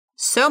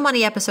So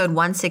Money episode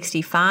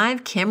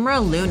 165, Kimra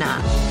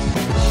Luna.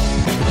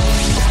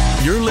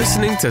 You're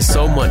listening to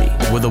So Money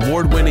with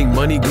award-winning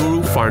money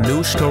guru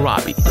Farnoosh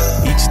Torabi.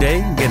 Each day,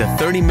 get a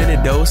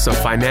 30-minute dose of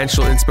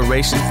financial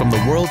inspiration from the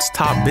world's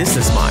top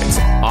business minds,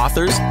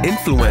 authors,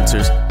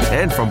 influencers,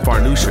 and from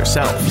Farnoosh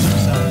herself.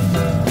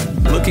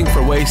 Looking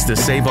for ways to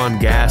save on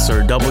gas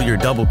or double your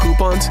double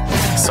coupons?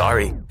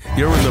 Sorry,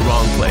 you're in the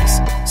wrong place.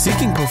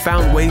 Seeking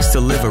profound ways to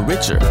live a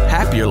richer,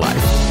 happier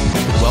life.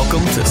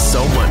 Welcome to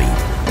So Money.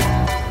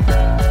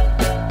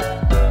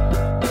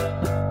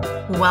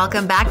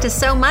 Welcome back to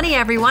So Money,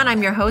 everyone.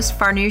 I'm your host,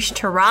 Farnoosh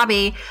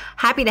Torabi.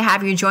 Happy to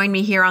have you join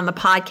me here on the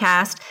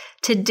podcast.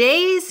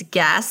 Today's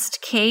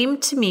guest came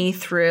to me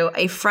through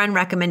a friend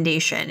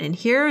recommendation, and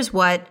here's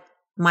what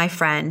my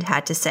friend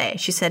had to say.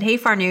 She said, "Hey,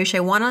 Farnoosh,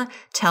 I want to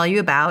tell you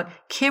about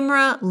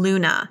Kimra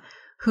Luna,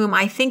 whom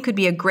I think could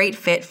be a great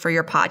fit for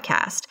your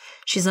podcast.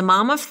 She's a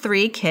mom of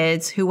 3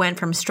 kids who went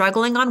from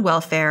struggling on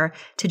welfare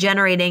to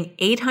generating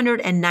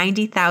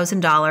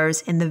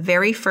 $890,000 in the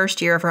very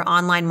first year of her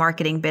online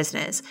marketing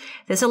business.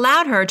 This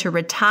allowed her to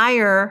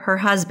retire her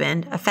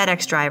husband, a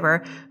FedEx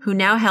driver, who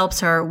now helps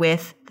her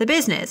with the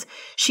business.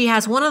 She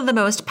has one of the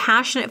most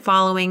passionate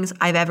followings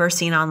I've ever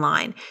seen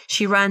online.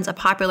 She runs a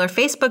popular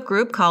Facebook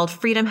group called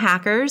Freedom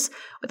Hackers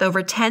with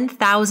over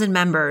 10,000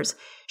 members.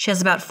 She has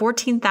about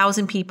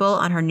 14,000 people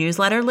on her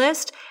newsletter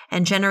list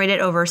and generated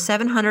over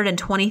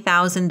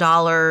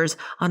 $720,000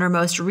 on her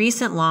most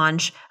recent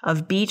launch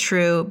of Be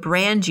True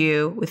Brand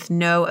You with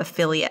no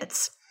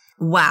affiliates."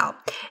 Wow.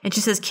 And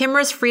she says,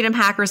 Kimra's Freedom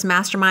Hackers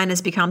Mastermind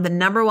has become the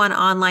 #1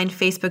 online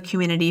Facebook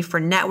community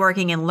for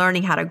networking and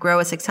learning how to grow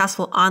a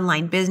successful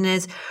online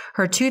business.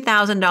 Her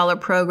 $2,000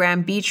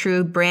 program, Be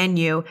True Brand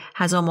You,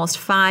 has almost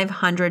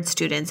 500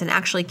 students. And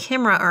actually,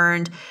 Kimra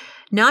earned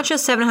not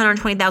just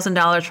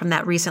 $720,000 from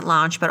that recent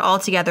launch, but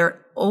altogether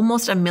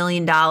almost $1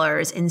 million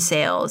in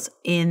sales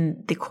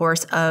in the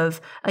course of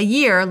a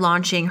year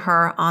launching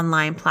her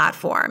online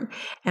platform.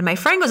 And my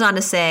friend goes on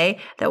to say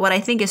that what I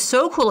think is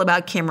so cool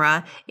about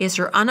Kimra is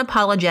her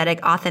unapologetic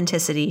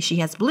authenticity. She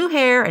has blue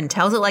hair and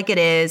tells it like it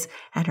is,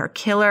 and her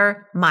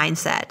killer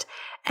mindset.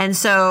 And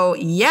so,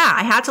 yeah,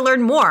 I had to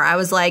learn more. I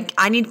was like,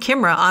 I need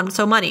Kimra on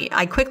So Money.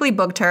 I quickly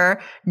booked her,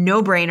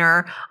 no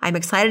brainer. I'm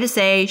excited to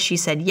say she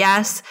said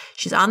yes.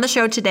 She's on the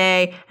show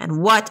today,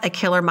 and what a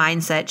killer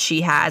mindset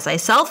she has. I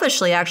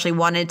selfishly actually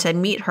wanted to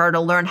meet her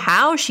to learn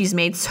how she's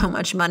made so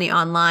much money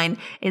online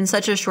in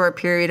such a short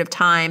period of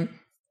time.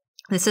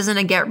 This isn't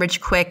a get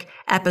rich quick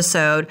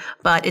episode,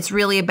 but it's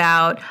really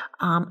about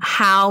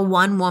how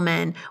one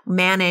woman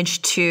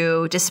managed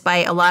to,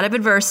 despite a lot of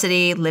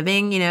adversity,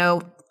 living,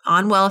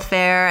 on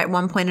welfare at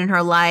one point in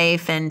her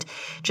life and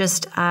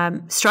just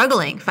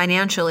struggling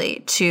financially,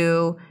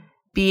 to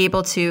be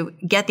able to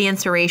get the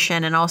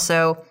inspiration and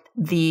also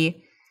the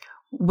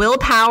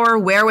willpower,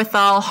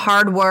 wherewithal,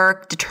 hard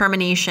work,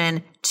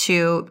 determination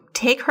to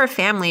take her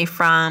family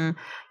from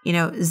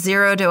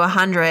 0 to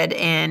 100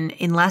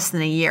 in less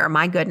than a year.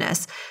 My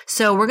goodness.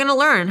 So we're going to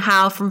learn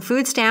how from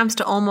food stamps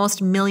to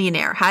almost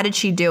millionaire. How did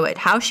she do it?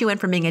 How she went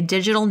from being a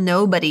digital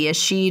nobody, as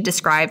she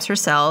describes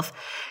herself,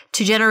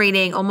 to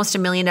generating almost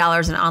 $1 million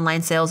in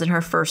online sales in her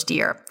first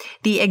year.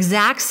 The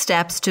exact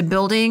steps to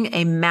building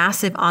a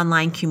massive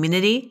online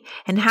community,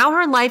 and how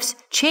her life's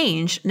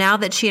changed now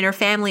that she and her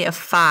family of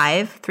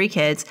 3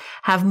 kids,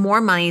 have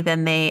more money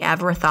than they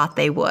ever thought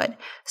they would.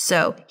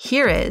 So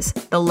here is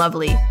the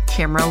lovely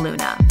Kimra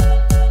Luna.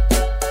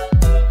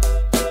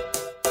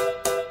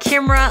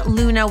 Kimra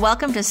Luna,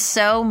 welcome to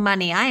So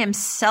Money. I am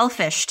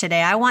selfish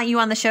today. I want you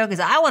on the show because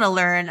I want to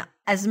learn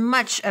as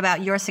much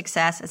about your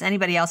success as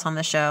anybody else on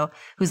the show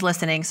who's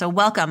listening. So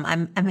welcome.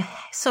 I'm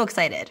so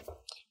excited.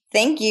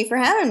 Thank you for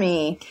having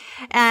me.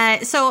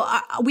 So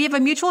we have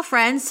a mutual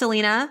friend,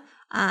 Selena,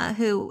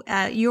 who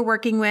you're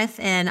working with,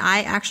 and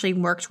I actually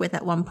worked with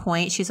at one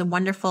point. She's a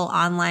wonderful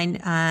online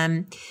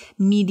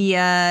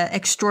media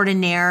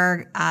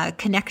extraordinaire,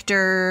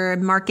 connector,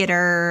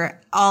 marketer,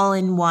 all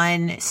in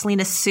one.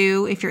 Selena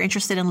Sue, if you're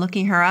interested in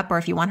looking her up or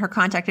if you want her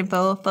contact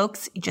info,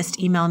 folks, just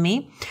email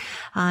me.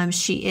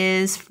 She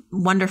is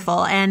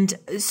wonderful. And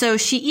so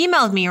she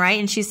emailed me, right?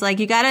 And she's like,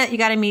 you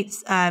gotta meet,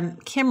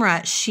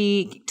 Kimra.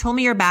 She told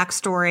me your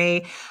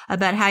backstory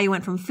about how you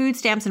went from food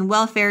stamps and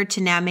welfare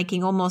to now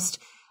making almost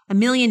 $1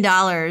 million.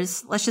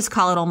 Let's just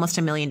call it almost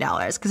 $1 million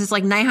because it's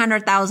like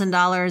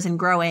 $900,000 and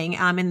growing,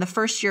 in the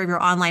first year of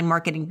your online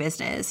marketing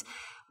business.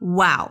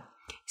 Wow.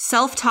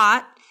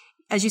 Self-taught.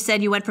 As you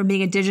said, you went from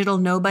being a digital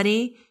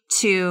nobody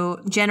to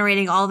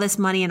generating all this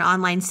money in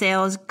online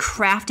sales,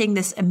 crafting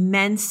this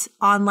immense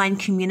online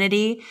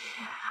community.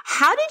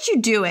 How did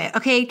you do it?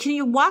 Okay, can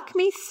you walk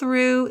me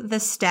through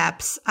the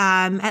steps,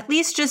 at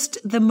least just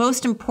the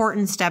most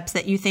important steps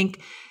that you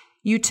think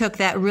you took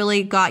that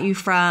really got you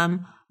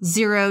from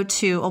 0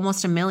 to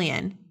almost $1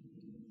 million?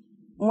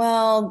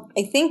 Well,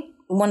 I think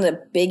one of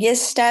the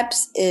biggest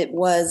steps, it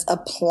was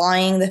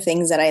applying the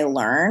things that I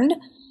learned.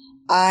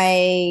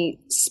 I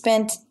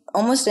spent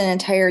almost an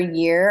entire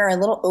year, or a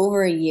little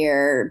over a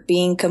year,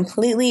 being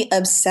completely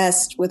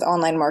obsessed with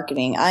online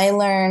marketing. I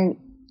learned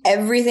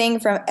everything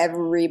from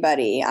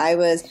everybody. I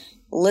was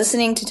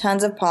listening to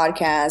tons of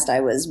podcasts.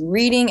 I was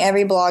reading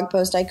every blog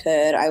post I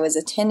could. I was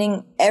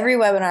attending every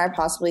webinar I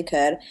possibly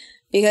could,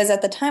 because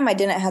at the time I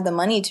didn't have the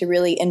money to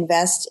really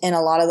invest in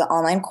a lot of the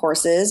online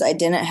courses. I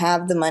didn't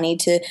have the money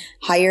to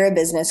hire a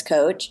business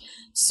coach.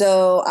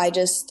 So I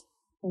just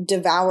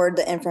devoured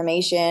the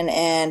information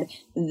and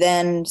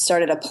then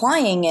started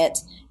applying it.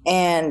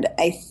 And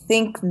I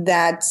think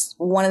that's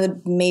one of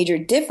the major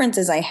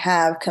differences I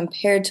have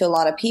compared to a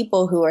lot of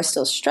people who are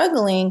still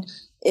struggling,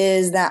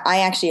 is that I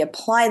actually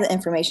apply the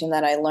information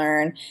that I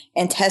learn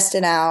and test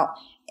it out.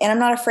 And I'm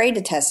not afraid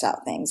to test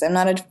out things. I'm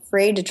not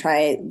afraid to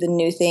try the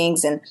new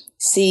things and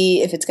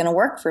see if it's going to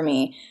work for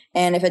me.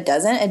 And if it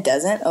doesn't, it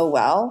doesn't. Oh,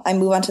 well, I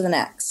move on to the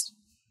next.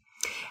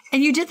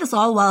 And you did this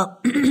all while,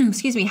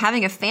 excuse me,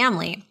 having a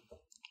family.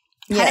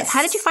 Yes.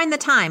 How did you find the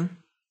time?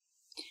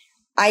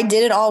 I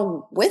did it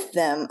all with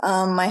them.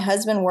 My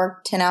husband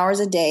worked 10 hours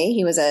a day.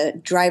 He was a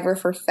driver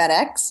for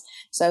FedEx.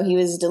 So he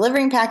was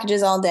delivering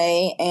packages all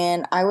day,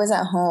 and I was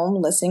at home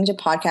listening to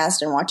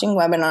podcasts and watching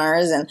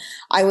webinars, and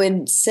I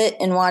would sit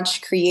and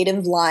watch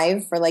Creative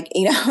Live for like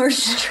 8 hours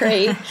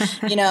straight,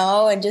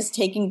 and just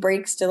taking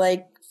breaks to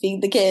like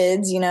feed the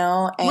kids, And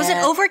was it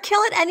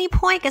overkill at any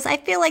point? Because I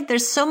feel like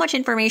there's so much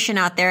information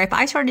out there. If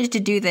I started to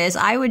do this,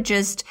 I would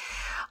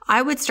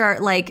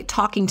start like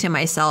talking to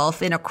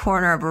myself in a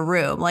corner of a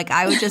room. Like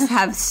I would just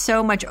have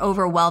so much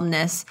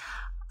overwhelmness.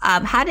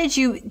 How did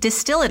you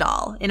distill it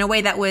all in a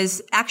way that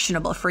was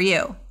actionable for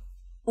you?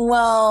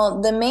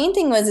 Well, the main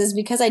thing is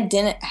because I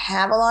didn't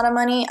have a lot of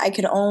money, I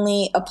could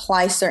only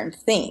apply certain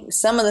things.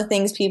 Some of the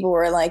things people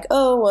were like,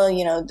 oh, well,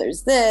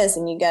 there's this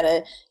and you got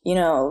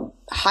to,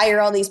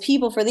 hire all these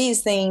people for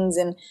these things.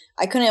 And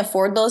I couldn't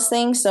afford those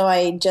things. So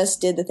I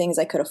just did the things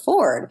I could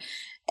afford.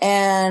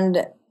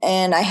 And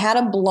I had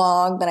a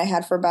blog that I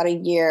had for about a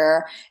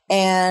year,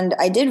 and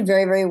I did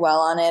very, very well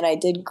on it. I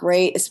did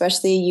great,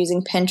 especially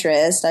using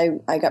Pinterest.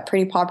 I got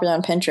pretty popular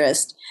on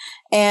Pinterest,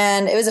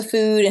 and it was a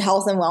food,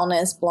 health, and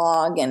wellness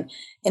blog, and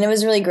it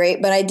was really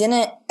great, but I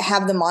didn't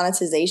have the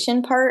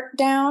monetization part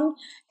down.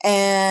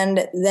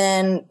 And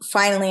then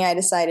finally I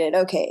decided,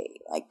 okay,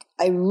 like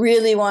I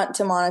really want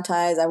to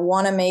monetize. I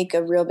want to make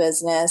a real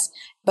business.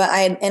 But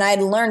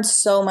I'd learned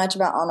so much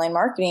about online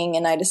marketing,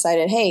 and I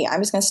decided, hey,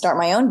 I'm just going to start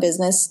my own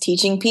business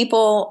teaching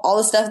people all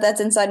the stuff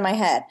that's inside my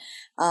head.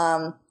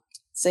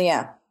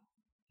 Yeah.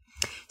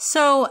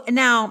 So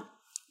now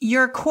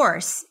your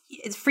course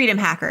is Freedom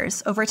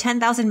Hackers, over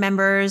 10,000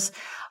 members.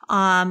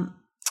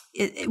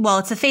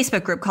 It's a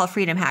Facebook group called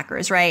Freedom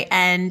Hackers, right?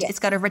 And It's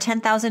got over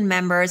 10,000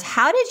 members.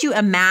 How did you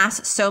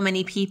amass so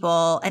many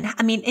people? And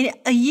I mean,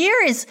 a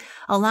year is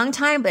a long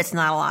time, but it's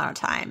not a lot of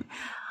time.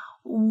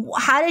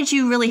 How did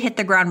you really hit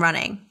the ground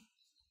running?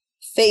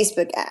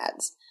 Facebook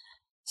ads.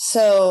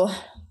 So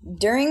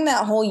during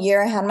that whole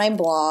year I had my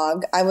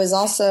blog. At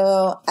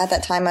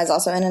that time, I was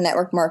also in a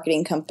network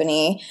marketing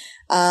company.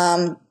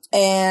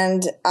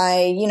 And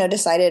I,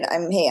 decided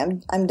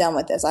I'm done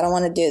with this. I don't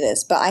want to do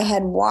this. But I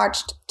had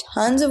watched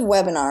tons of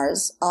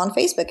webinars on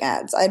Facebook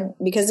ads.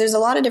 Because there's a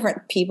lot of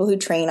different people who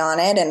train on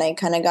it, and I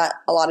kind of got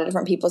a lot of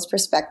different people's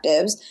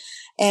perspectives.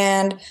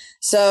 And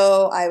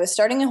so I was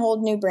starting a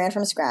whole new brand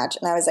from scratch,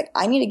 and I was like,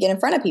 I need to get in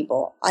front of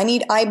people. I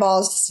need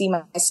eyeballs to see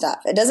my stuff.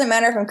 It doesn't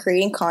matter if I'm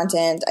creating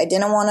content. I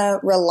didn't want to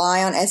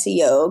rely on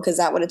SEO, because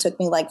that would have took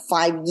me like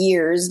 5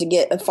 years to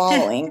get a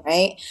following,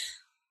 right?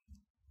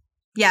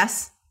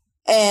 Yes.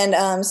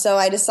 And so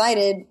I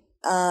decided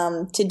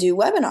to do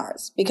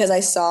webinars, because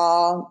I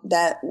saw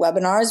that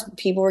webinars,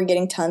 people were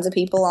getting tons of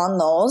people on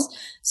those.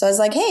 So I was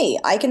like, hey,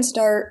 I can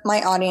start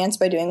my audience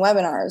by doing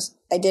webinars.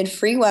 I did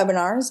free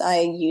webinars.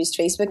 I used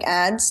Facebook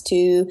ads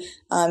to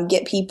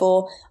get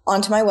people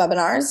onto my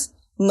webinars.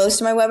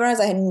 Most of my webinars,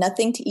 I had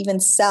nothing to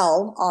even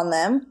sell on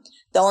them.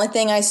 The only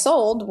thing I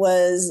sold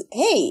was,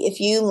 hey,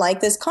 if you like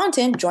this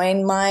content,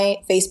 join my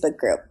Facebook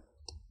group.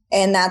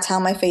 And that's how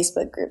my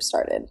Facebook group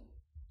started.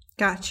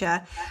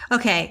 Gotcha.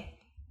 Okay.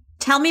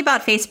 Tell me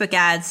about Facebook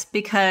ads,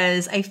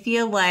 because I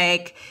feel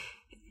like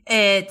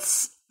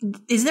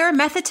is there a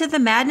method to the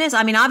madness?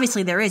 I mean,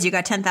 obviously there is. You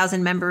got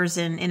 10,000 members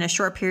in a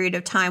short period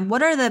of time.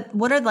 What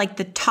are like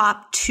the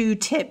top 2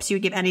 tips you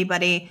would give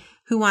anybody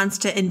who wants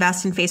to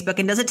invest in Facebook?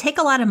 And does it take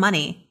a lot of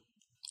money?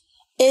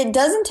 It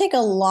doesn't take a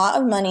lot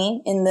of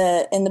money in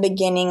the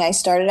beginning. I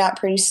started out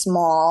pretty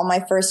small.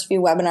 My first few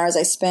webinars,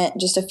 I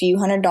spent just a few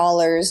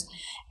 $100s.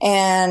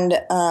 And,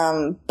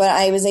 but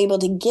I was able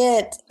to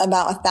get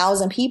about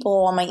 1,000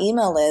 people on my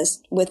email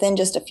list within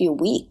just a few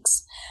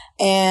weeks.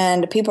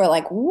 And people are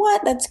like,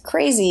 what? That's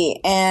crazy.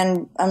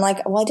 And I'm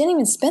like, well, I didn't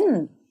even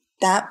spend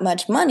that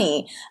much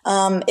money.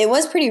 It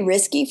was pretty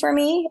risky for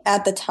me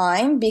at the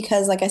time,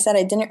 because like I said,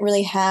 I didn't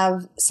really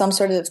have some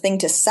sort of thing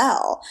to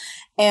sell.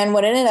 And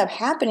what ended up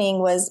happening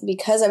was,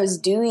 because I was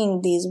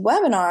doing these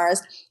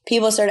webinars,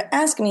 people started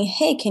asking me,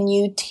 hey, can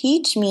you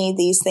teach me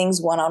these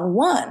things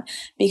one-on-one?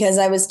 Because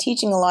I was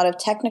teaching a lot of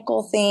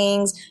technical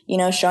things,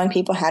 showing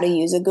people how to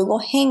use a Google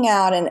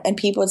Hangout, and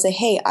people would say,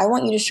 hey, I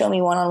want you to show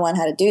me one-on-one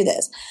how to do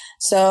this.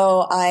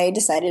 So I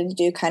decided to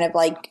do kind of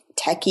like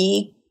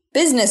techie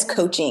business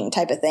coaching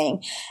type of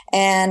thing.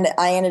 And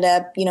I ended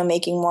up,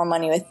 making more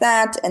money with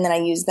that. And then I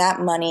used that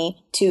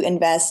money to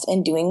invest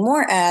in doing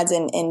more ads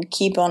and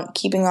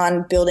keeping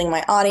on building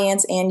my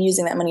audience and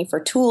using that money for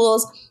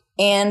tools.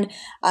 And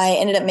I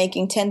ended up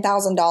making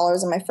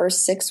 $10,000 in my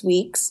first 6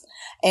 weeks.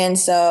 And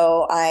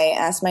so I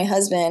asked my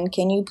husband,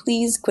 can you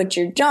please quit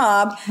your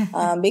job?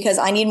 Because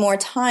I need more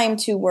time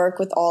to work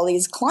with all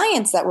these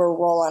clients that were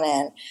rolling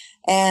in.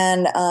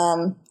 And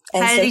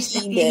so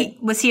he did.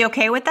 Was he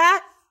okay with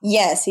that?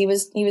 Yes, he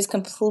was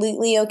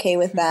completely okay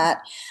with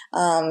that.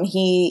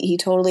 He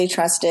totally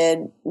trusted,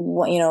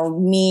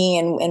 me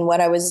and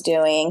what I was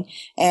doing.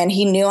 And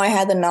he knew I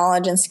had the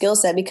knowledge and skill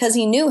set because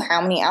he knew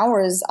how many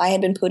hours I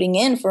had been putting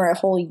in for a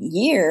whole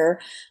year,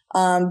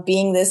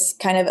 being this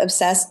kind of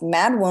obsessed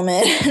mad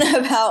woman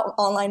about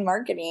online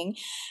marketing.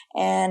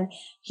 And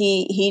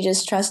he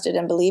just trusted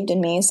and believed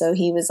in me. So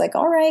he was like,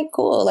 all right,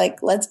 cool.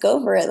 Like, let's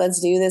go for it.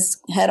 Let's do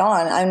this head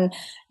on.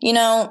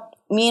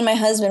 Me and my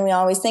husband, we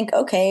always think,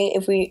 okay,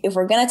 if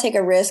we're going to take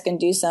a risk and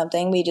do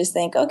something, we just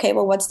think, okay,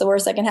 well, what's the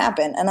worst that can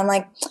happen? And I'm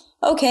like,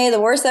 okay, the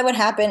worst that would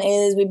happen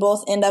is we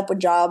both end up with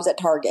jobs at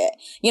Target.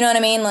 You know what I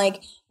mean?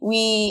 Like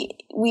we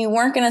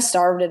weren't going to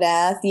starve to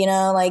death,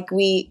 like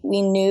we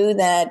knew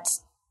that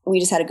we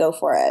just had to go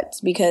for it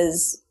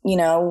because, you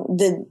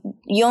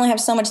only have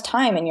so much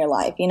time in your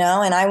life, and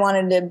I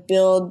wanted to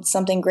build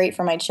something great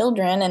for my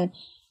children. And,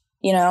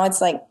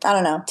 it's like, I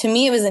don't know, to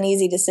me, it was an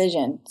easy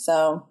decision.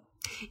 So.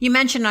 You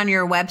mentioned on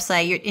your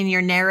website, in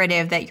your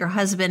narrative, that your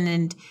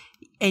husband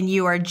and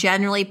you are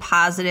generally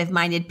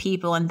positive-minded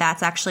people, and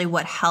that's actually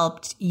what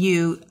helped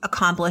you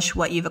accomplish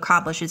what you've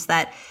accomplished. It's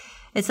that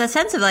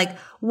sense of like,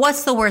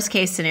 what's the worst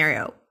case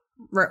scenario?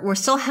 We're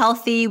still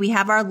healthy. We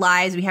have our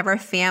lives. We have our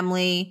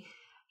family.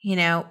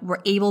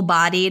 We're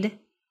able-bodied.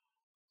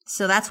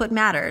 So that's what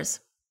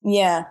matters.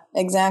 Yeah,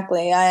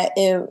 exactly.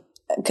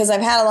 Because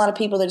I've had a lot of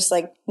people that are just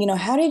like,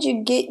 how did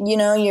you get,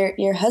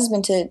 your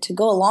husband to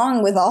go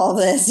along with all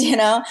this,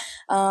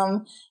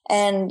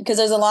 and because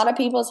there's a lot of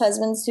people's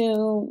husbands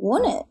who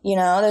wouldn't,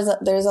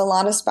 there's a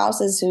lot of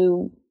spouses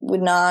who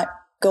would not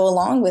go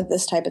along with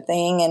this type of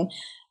thing. And,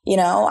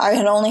 I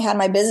had only had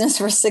my business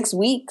for 6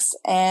 weeks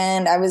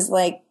and I was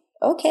like,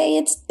 okay,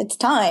 it's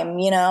time,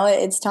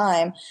 it's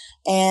time.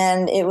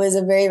 And it was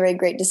a very, very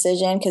great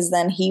decision because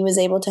then he was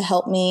able to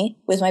help me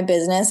with my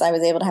business. I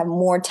was able to have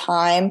more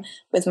time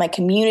with my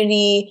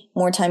community,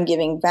 more time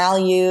giving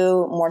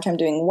value, more time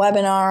doing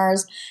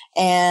webinars.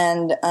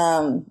 And,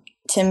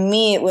 to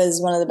me, it was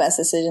one of the best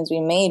decisions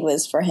we made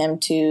was for him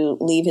to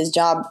leave his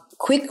job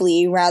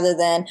quickly rather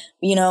than,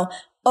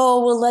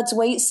 oh, well, let's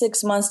wait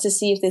 6 months to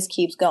see if this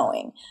keeps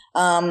going.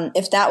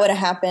 If that would have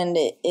happened,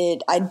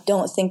 I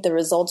don't think the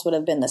results would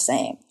have been the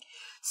same.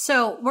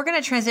 So we're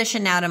going to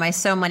transition now to my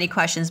so many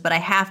questions, but I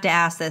have to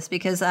ask this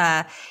because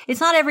it's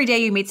not every day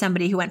you meet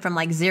somebody who went from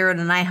like $0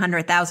 to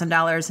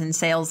 $900,000 in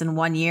sales in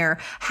 1 year.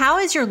 How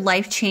has your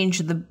life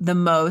changed the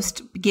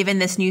most given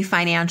this new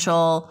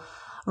financial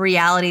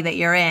reality that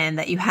you're in,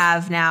 that you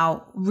have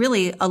now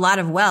really a lot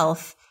of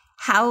wealth?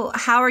 How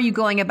are you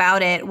going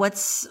about it?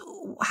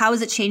 How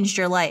has it changed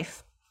your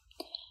life?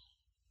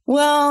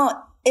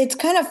 Well, it's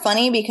kind of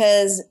funny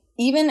because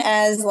even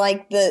as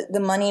like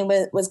the money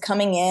was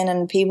coming in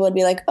and people would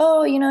be like,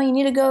 oh, you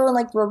need to go and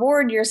like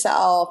reward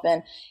yourself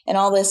and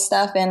all this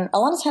stuff. And a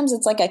lot of times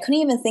it's like, I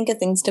couldn't even think of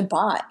things to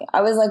buy.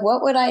 I was like,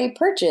 what would I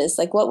purchase?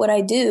 Like, what would I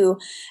do?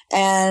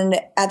 And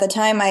at the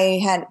time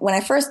when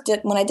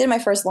I did my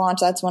first launch,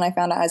 that's when I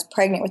found out I was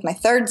pregnant with my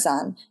third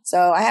son.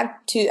 So I have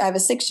a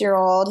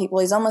 6-year-old.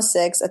 He's almost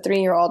 6, a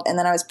 3-year-old. And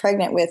then I was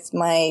pregnant with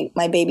my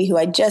baby who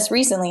I just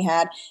recently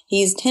had.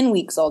 He's 10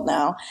 weeks old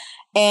now.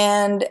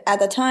 And at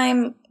the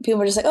time, people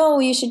were just like, oh,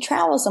 you should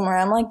travel somewhere.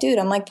 I'm like, dude,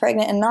 I'm like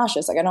pregnant and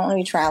nauseous. Like, I don't want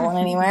to be traveling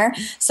anywhere.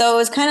 So it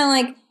was kind of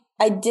like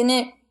I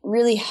didn't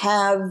really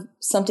have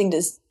something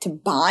to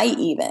buy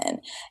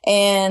even.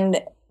 And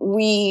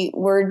we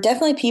were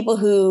definitely people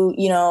who,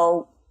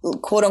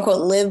 quote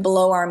unquote, live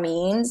below our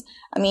means.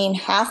 I mean,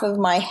 half of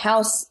my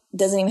house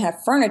doesn't even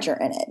have furniture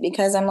in it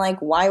because I'm like,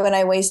 why would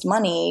I waste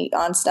money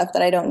on stuff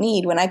that I don't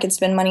need when I could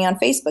spend money on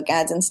Facebook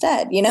ads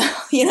instead? You know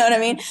what I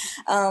mean?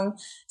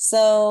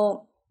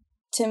 So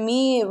to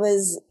me, it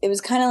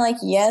was kind of like,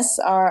 yes,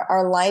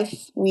 our life,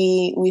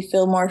 we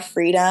feel more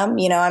freedom.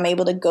 I'm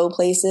able to go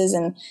places.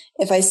 And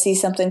if I see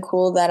something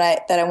cool that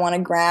I want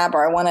to grab,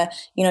 or I want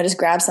to, just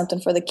grab something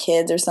for the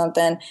kids or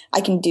something,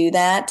 I can do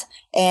that.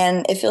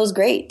 And it feels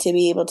great to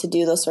be able to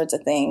do those sorts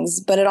of things.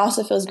 But it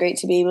also feels great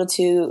to be able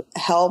to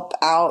help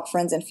out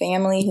friends and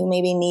family who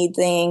maybe need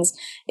things.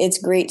 It's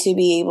great to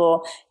be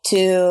able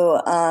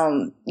to,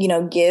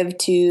 give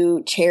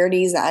to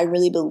charities that I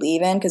really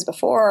believe in. Because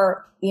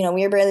before, we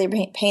were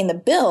barely paying the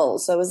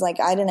bills. So it was like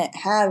I didn't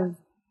have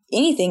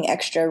anything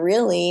extra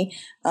really.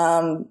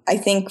 I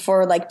think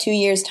for like 2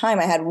 years' time,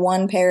 I had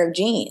one pair of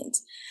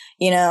jeans.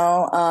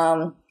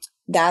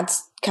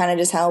 That's kind of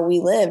just how we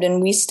lived.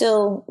 And we're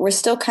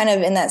still kind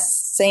of in that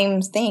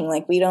same thing.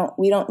 Like we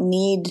don't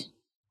need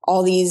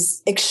all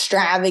these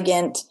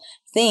extravagant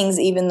things,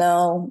 even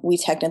though we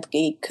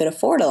technically could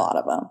afford a lot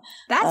of them.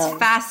 That's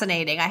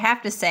fascinating. I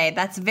have to say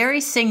that's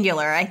very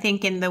singular. I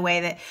think in the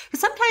way that,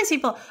 because sometimes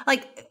people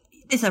like,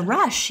 it's a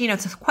rush,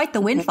 it's quite the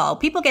windfall.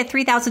 People get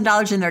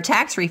 $3,000 in their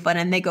tax refund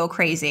and they go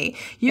crazy.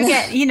 You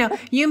get,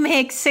 you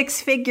make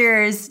 6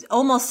 figures,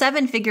 almost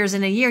 7 figures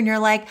in a year. And you're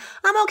like,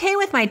 I'm okay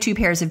with my 2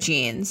 pairs of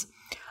jeans.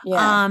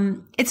 Yeah.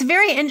 It's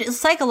very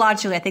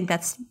psychologically, I think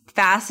that's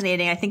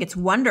fascinating. I think it's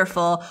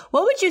wonderful.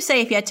 What would you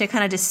say if you had to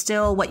kind of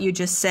distill what you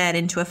just said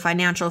into a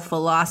financial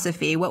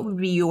philosophy? What would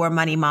be your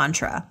money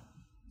mantra?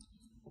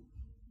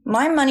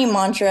 My money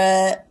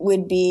mantra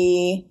would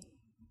be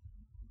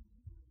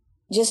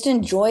just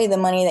enjoy the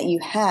money that you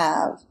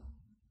have.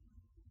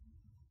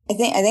 I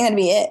think that'd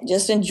be it.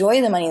 Just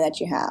enjoy the money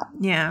that you have.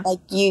 Yeah.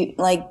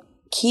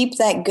 Keep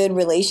that good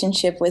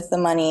relationship with the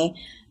money,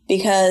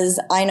 because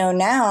I know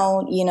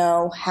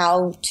now,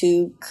 how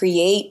to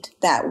create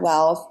that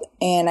wealth.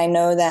 And I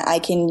know that I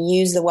can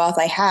use the wealth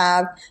I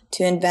have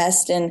to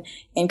invest in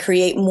and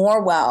create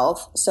more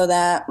wealth so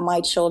that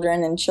my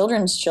children and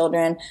children's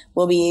children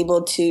will be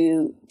able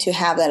to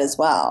have that as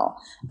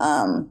well.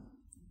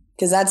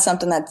 Because that's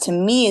something that to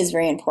me is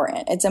very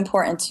important. It's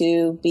important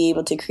to be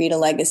able to create a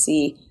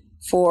legacy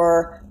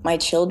for my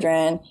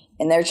children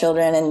and their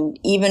children, and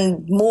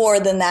even more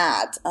than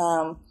that.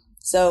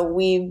 So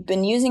we've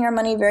been using our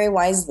money very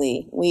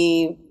wisely.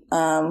 We're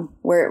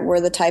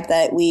the type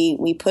that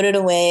we put it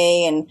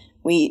away, and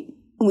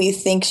we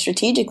think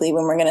strategically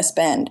when we're going to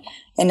spend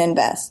and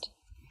invest.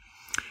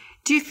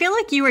 Do you feel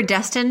like you were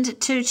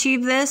destined to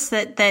achieve this?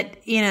 That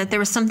there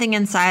was something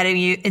inside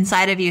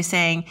of you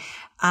saying,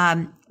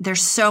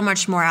 there's so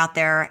much more out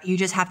there. You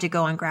just have to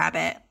go and grab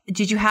it.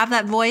 Did you have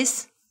that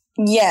voice?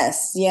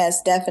 Yes,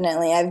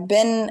 definitely. I've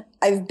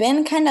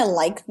been kind of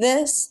like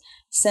this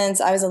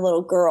since I was a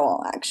little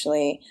girl,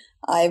 actually.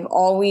 I've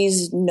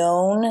always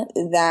known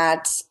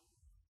that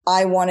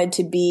I wanted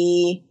to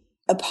be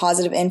a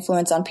positive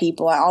influence on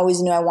people. I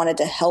always knew I wanted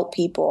to help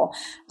people.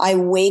 I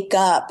wake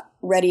up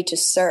ready to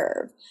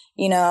serve.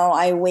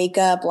 I wake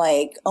up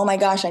like, oh my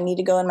gosh, I need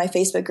to go in my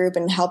Facebook group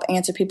and help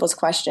answer people's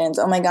questions.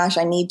 Oh my gosh,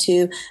 I need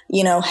to,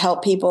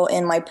 help people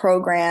in my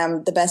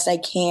program the best I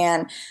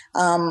can.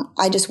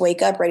 I just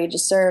wake up ready to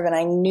serve. And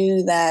I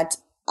knew that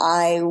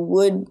I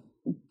would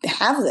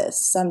have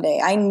this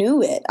someday. I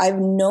knew it. I've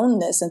known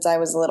this since I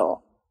was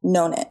little,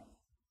 known it.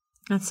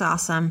 That's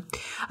awesome.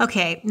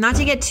 Okay. Not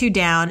to get too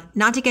down,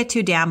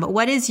 but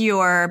what is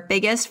your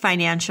biggest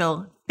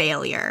financial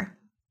failure?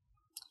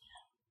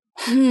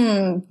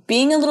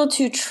 Being a little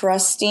too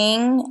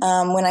trusting.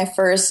 When I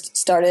first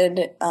started,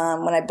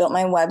 when I built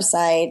my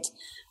website,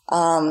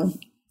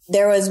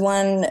 there was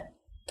one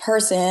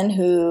person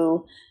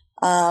who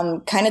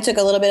kind of took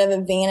a little bit of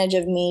advantage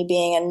of me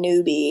being a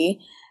newbie.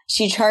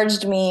 She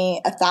charged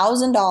me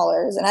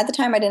 $1,000. And at the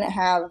time I didn't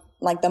have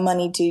like the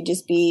money to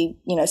just be,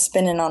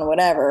 spending on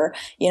whatever,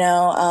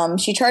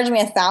 she charged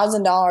me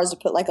 $1,000 to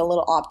put like a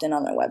little opt-in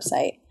on their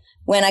website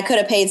when I could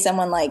have paid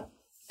someone like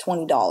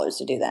 $20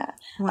 to do that.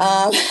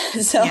 Wow.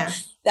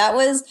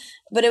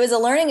 But it was a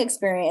learning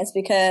experience,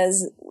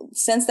 because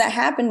since that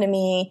happened to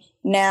me,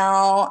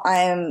 now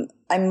I'm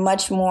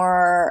much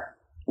more,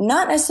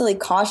 not necessarily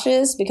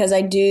cautious, because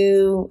I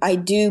do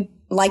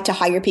like to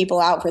hire people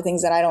out for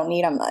things that I don't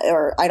need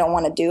or I don't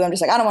want to do. I'm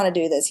just like, I don't want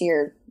to do this.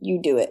 Here,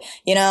 you do it.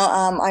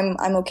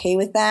 I'm okay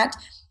with that.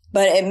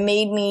 But it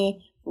made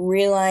me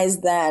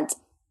realize that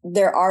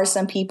there are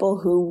some people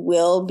who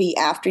will be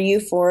after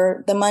you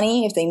for the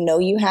money if they know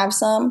you have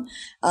some.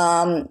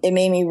 It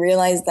made me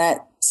realize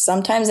that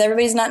sometimes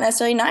everybody's not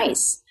necessarily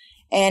nice.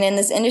 And in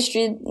this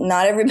industry,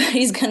 not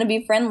everybody's going to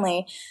be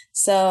friendly.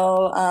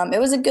 So it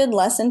was a good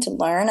lesson to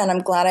learn. And I'm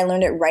glad I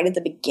learned it right at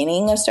the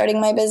beginning of starting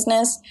my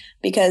business,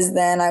 because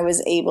then I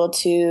was able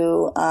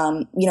to,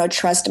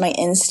 trust my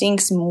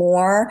instincts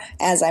more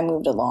as I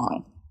moved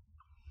along.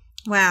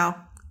 Wow.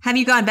 Have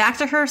you gone back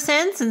to her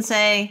since and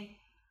say,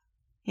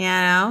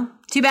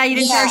 too bad you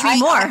didn't charge me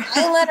more?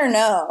 I let her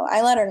know.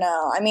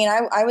 I mean,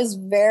 I was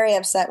very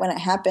upset when it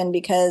happened,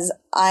 because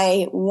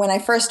when I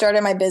first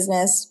started my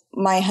business,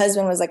 my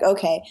husband was like,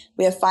 okay,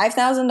 we have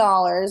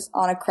 $5,000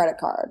 on a credit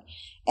card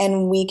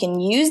and we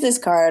can use this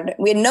card.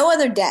 We had no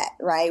other debt,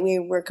 right? We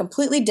were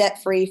completely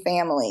debt-free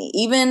family.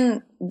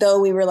 Even though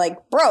we were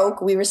like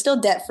broke, we were still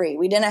debt-free.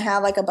 We didn't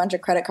have like a bunch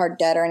of credit card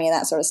debt or any of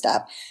that sort of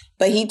stuff.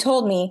 But he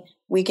told me,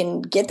 we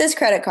can get this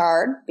credit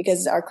card,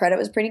 because our credit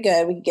was pretty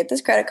good. We can get this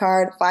credit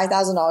card,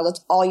 $5,000.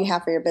 That's all you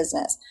have for your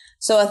business.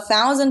 So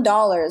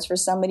 $1,000 for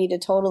somebody to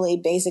totally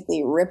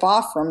basically rip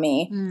off from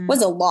me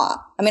was a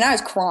lot. I mean, I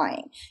was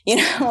crying, it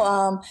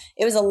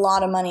was a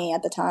lot of money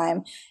at the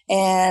time.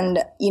 And,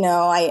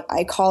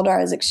 I called her.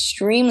 I was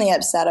extremely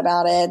upset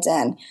about it.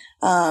 And,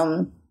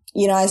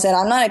 I said,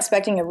 I'm not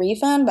expecting a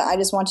refund, but I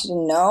just want you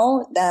to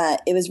know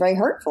that it was very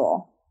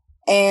hurtful.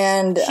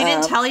 And she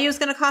didn't tell you it was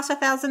going to cost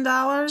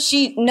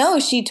 $1,000? No,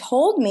 she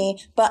told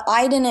me, but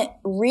I didn't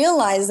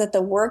realize that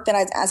the work that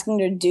I was asking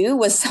her to do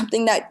was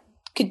something that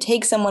could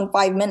take someone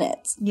 5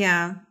 minutes.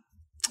 Yeah.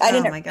 I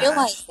didn't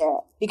realize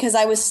it. because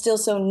I was still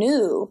so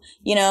new,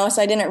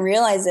 so I didn't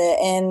realize it.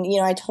 And,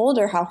 I told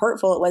her how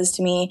hurtful it was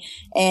to me.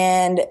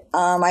 And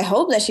I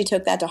hope that she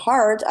took that to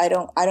heart. I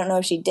don't know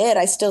if she did.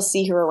 I still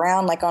see her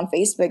around like on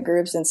Facebook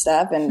groups and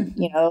stuff. And,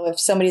 if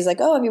somebody's like,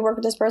 oh, have you worked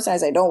with this person? I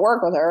say, don't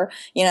work with her,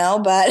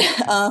 but,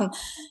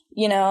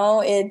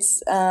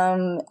 it's,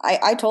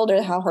 I told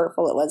her how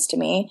hurtful it was to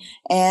me.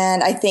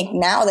 And I think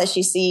now that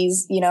she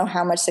sees,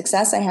 how much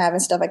success I have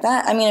and stuff like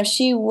that. I mean, if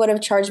she would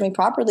have charged me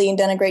properly and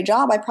done a great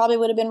job, I probably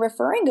would have been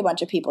referring a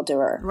bunch of people to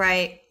her.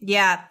 Right.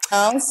 Yeah.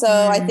 So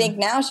I think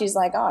now she's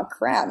like, oh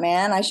crap,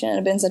 man, I shouldn't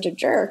have been such a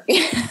jerk.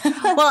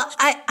 Well,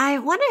 I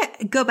want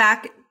to go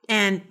back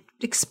and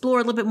explore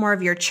a little bit more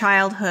of your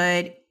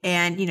childhood.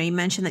 And, you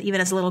mentioned that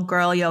even as a little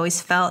girl, you always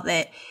felt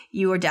that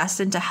you were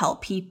destined to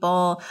help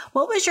people.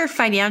 What was your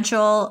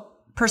financial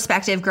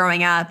perspective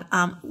growing up?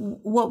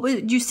 What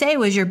would you say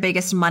was your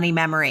biggest money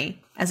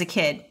memory as a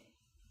kid?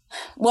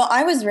 Well,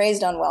 I was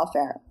raised on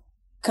welfare.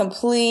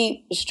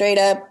 Complete, straight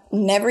up,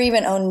 never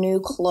even owned new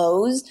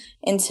clothes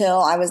until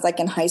I was like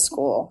in high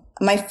school.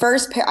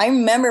 I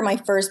remember my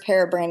first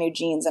pair of brand new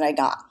jeans that I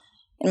got.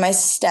 And my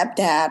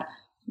stepdad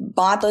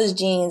bought those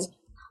jeans.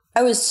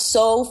 I was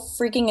so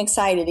freaking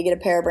excited to get a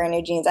pair of brand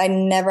new jeans. I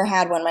never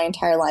had one my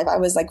entire life. I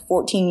was like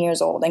 14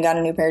 years old and got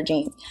a new pair of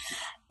jeans.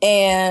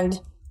 And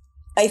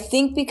I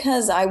think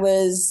because I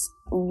was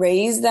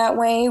raised that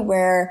way,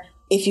 where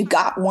if you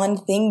got one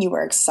thing, you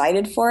were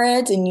excited for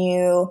it and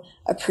you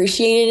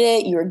appreciated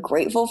it, you were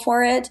grateful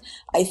for it.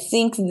 I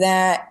think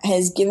that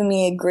has given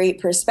me a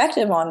great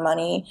perspective on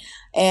money,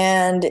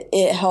 and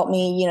it helped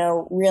me,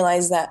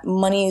 realize that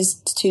money is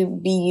to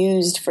be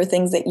used for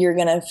things that you're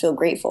going to feel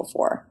grateful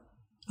for.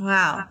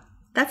 Wow.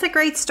 That's a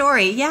great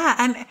story.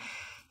 Yeah.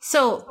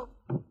 So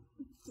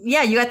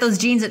you got those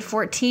jeans at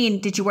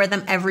 14. Did you wear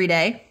them every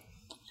day?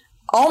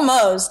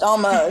 Almost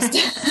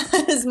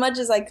as much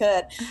as I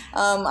could.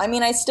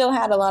 I still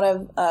had a lot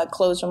of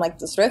clothes from like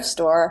the thrift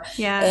store.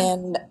 Yeah.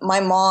 And my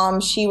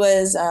mom, she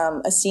was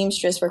a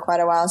seamstress for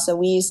quite a while. So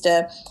we used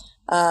to,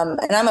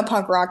 and I'm a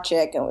punk rock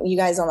chick. You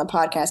guys on the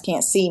podcast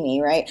can't see me,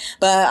 right?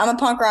 But I'm a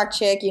punk rock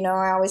chick.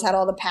 I always had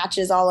all the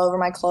patches all over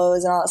my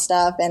clothes and all that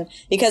stuff. And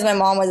because my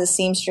mom was a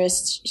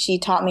seamstress, she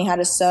taught me how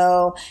to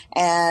sew.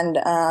 And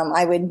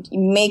I would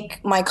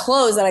make my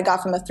clothes that I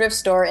got from the thrift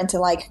store into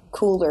like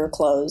cooler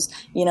clothes,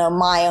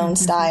 my own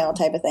style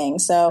type of thing.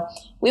 So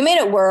we made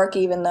it work,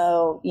 even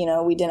though,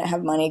 we didn't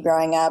have money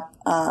growing up.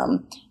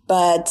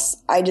 But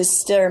I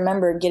just still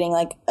remember getting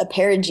like a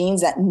pair of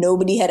jeans that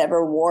nobody had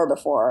ever wore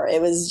before.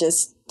 It was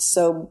just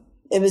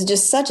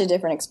such a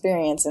different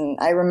experience. And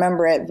I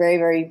remember it very,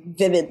 very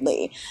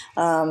vividly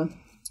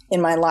in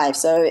my life.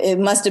 So it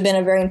must have been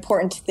a very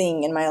important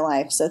thing in my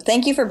life. So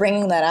thank you for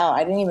bringing that out.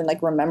 I didn't even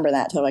like remember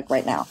that till like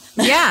right now.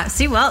 Yeah.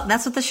 See, well,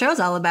 that's what the show's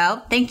all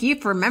about. Thank you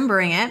for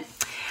remembering it.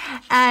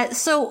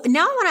 So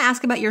now I want to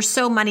ask about your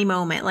So Money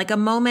moment, like a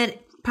moment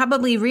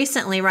probably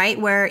recently, right,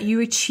 where you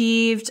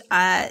achieved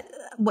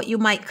what you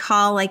might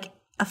call like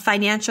a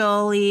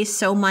financially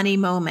so money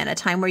moment, a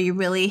time where you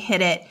really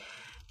hit it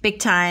big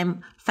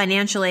time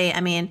financially. I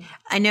mean,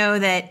 I know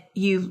that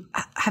you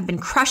have been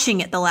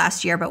crushing it the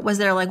last year, but was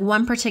there like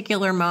one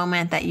particular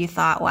moment that you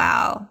thought,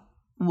 wow,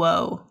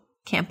 whoa,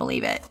 can't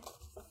believe it?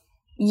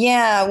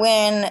 Yeah,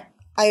 when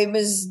I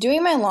was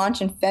doing my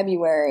launch in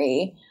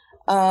February,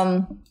 I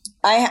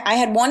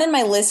had wanted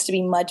my list to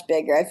be much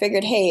bigger. I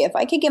figured, hey, if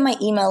I could get my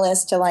email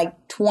list to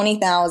like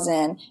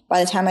 20,000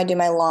 by the time I do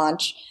my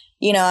launch,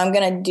 I'm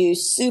going to do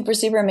super,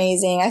 super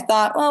amazing. I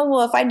thought,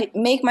 well, if I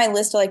make my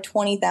list to like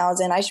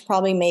 20,000, I should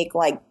probably make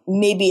like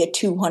maybe a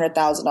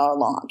 $200,000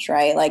 launch,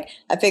 right? Like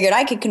I figured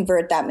I could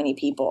convert that many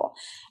people.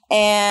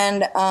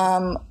 And,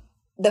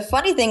 the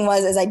funny thing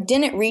is I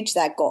didn't reach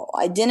that goal.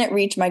 I didn't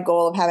reach my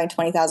goal of having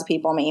 20,000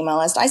 people on my email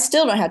list. I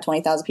still don't have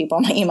 20,000 people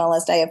on my email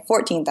list. I have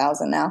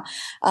 14,000 now.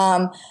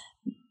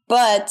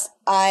 But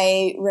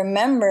I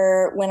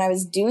remember when I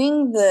was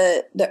doing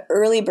the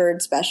early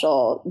bird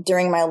special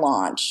during my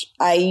launch,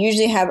 I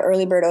usually have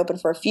early bird open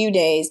for a few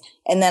days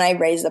and then I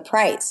raise the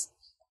price.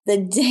 The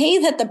day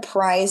that the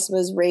price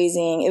was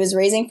raising, it was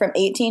raising from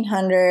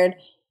 1,800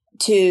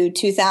 to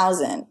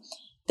 2,000.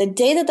 The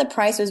day that the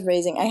price was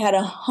raising, I had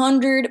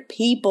 100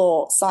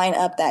 people sign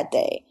up that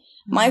day.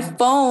 My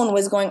phone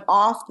was going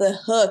off the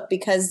hook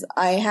because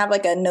I have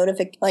like a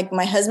like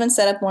my husband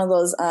set up one of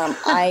those,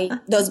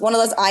 one of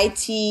those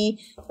IT,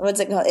 what's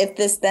it called? If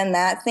this, then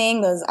that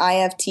thing, those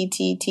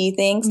IFTTT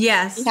things.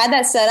 Yes. He had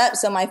that set up.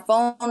 So my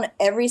phone,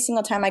 every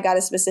single time I got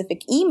a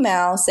specific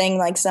email saying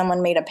like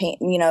someone made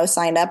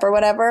signed up or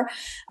whatever,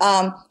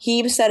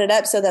 he set it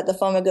up so that the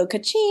phone would go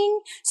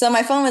ka-ching. So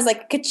my phone was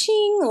like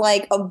ka-ching,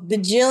 like a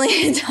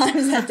bajillion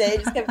times that day.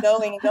 It just kept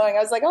going and going. I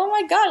was like, oh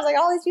my gosh, like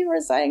all these people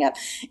are signing up.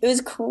 It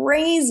was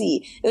crazy.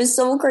 It was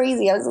so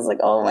crazy. I was just like,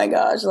 oh my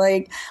gosh,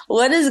 like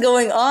what is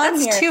going on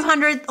here?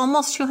 That's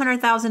almost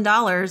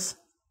 $200,000.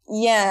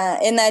 Yeah,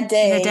 in that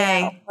day. In a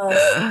day.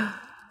 Yeah.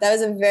 That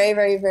was a very,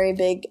 very, very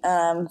big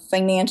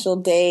financial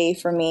day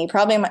for me.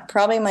 Probably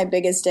my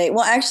biggest day.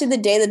 Well, actually, the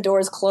day the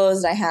doors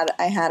closed, I had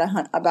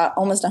about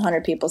almost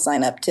 100 people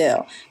sign up too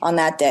on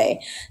that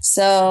day.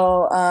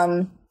 So,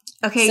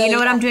 okay, so, you know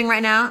what I'm doing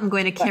right now? I'm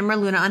going to Kimra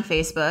Luna on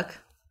Facebook.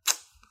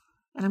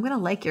 And I'm going to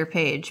like your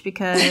page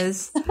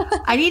because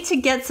I need to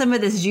get some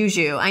of this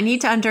juju. I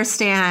need to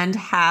understand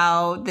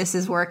how this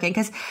is working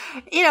because,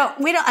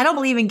 I don't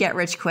believe in get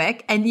rich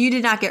quick, and you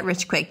did not get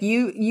rich quick.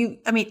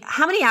 I mean,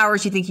 how many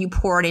hours do you think you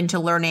poured into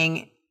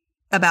learning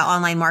about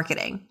online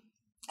marketing?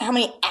 How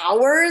many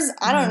hours?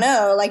 I don't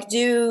know. Like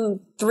do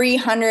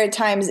 300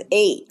 times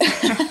 8.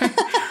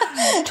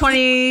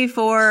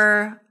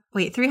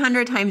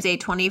 300 times 8,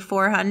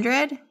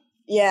 2,400?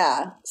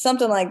 Yeah,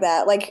 something like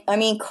that. Like, I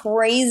mean,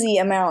 crazy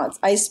amounts.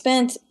 I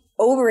spent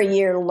over a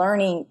year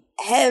learning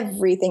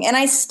everything, and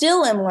I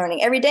still am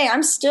learning every day.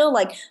 I'm still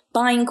like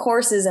buying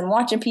courses and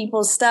watching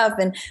people's stuff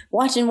and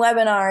watching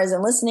webinars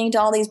and listening to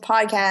all these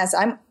podcasts.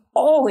 I'm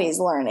always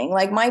learning.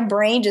 Like my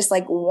brain just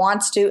like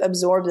wants to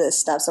absorb this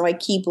stuff. So I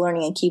keep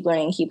learning and keep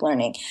learning and keep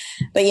learning.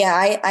 But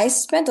yeah, I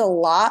spent a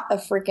lot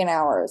of freaking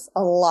hours,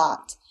 a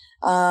lot.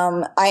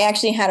 I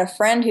actually had a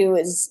friend who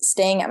was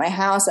staying at my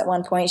house at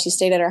one point. She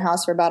stayed at her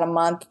house for about a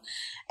month,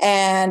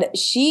 and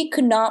she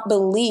could not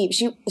believe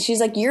she's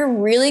like, "You're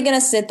really going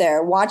to sit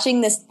there watching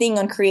this thing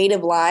on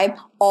Creative Live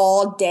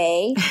all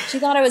day?" She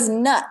thought I was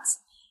nuts,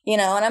 and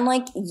I'm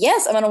like,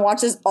 "Yes, I'm going to watch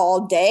this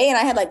all day." And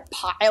I had like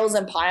piles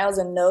and piles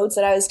of notes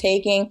that I was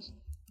taking.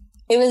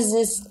 It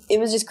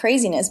was just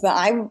craziness. But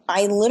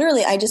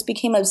I just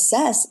became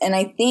obsessed. And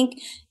I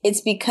think it's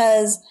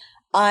because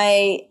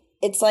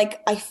it's like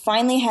I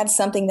finally had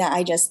something that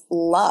I just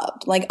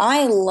loved. Like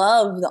I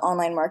love the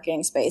online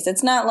marketing space.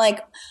 It's not like,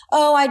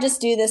 oh, I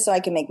just do this so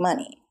I can make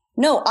money.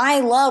 No,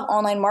 I love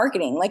online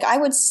marketing. Like I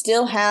would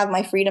still have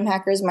my Freedom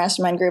Hackers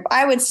Mastermind group.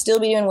 I would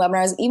still be doing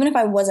webinars even if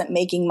I wasn't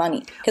making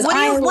money.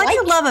 What do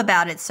you love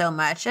about it so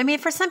much? I mean,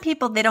 for some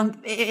people, they don't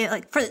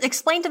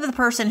explain to the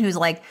person who's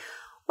like,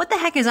 what the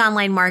heck is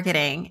online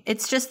marketing?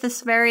 It's just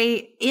this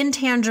very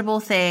intangible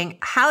thing.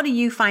 How do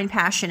you find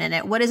passion in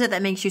it? What is it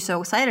that makes you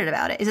so excited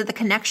about it? Is it the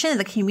connection,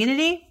 the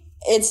community?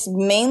 It's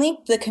mainly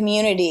the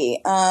community.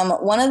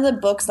 One of the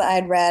books that I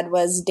had read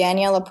was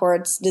Danielle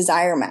Laporte's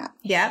Desire Map.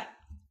 Yeah.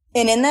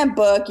 And in that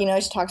book, she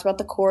talks about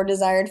the core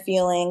desired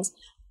feelings.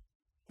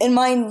 And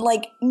my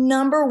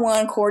number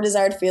one core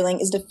desired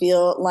feeling is to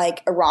feel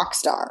like a rock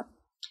star.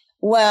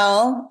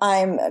 Well,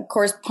 I'm, of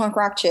course, punk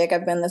rock chick.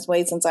 I've been this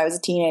way since I was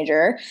a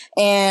teenager.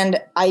 And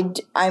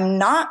I'm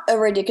not a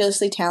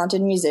ridiculously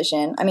talented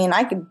musician. I mean,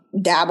 I could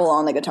dabble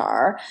on the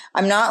guitar.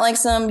 I'm not like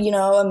some,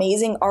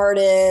 amazing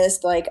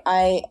artist. Like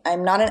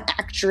I'm not an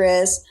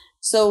actress.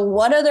 So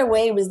what other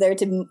way was there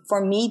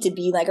for me to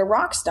be like a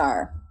rock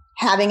star?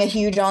 Having a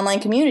huge online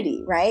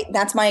community, right?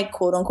 That's my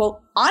quote unquote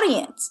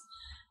audience.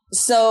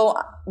 So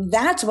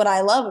that's what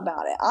I love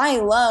about it. I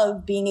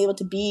love being able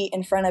to be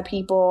in front of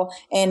people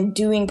and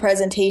doing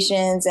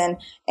presentations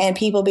and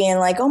people being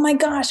like, oh my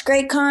gosh,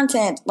 great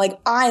content. Like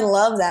I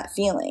love that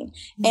feeling.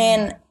 Mm-hmm.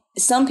 And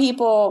some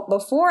people,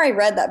 before I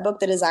read that book,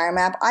 The Desire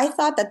Map, I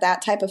thought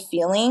that type of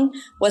feeling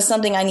was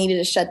something I needed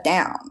to shut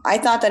down. I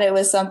thought that it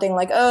was something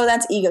like, oh,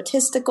 that's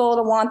egotistical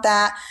to want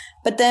that.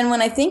 But then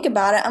when I think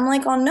about it, I'm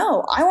like, oh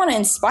no, I want to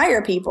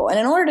inspire people. And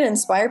in order to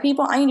inspire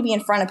people, I need to be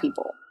in front of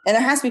people. And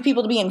there has to be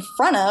people to be in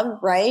front of,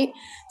 right?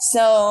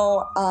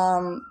 So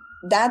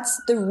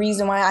that's the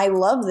reason why I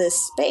love this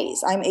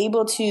space. I'm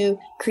able to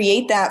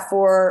create that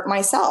for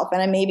myself.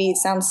 And maybe it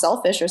sounds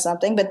selfish or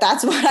something, but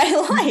that's what I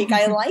like.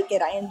 I like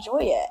it. I enjoy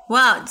it.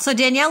 Wow. So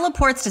Danielle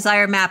Laporte's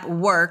Desire Map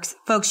works.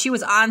 Folks, she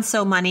was on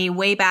So Money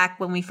way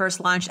back when we first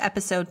launched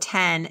episode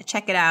 10.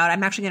 Check it out.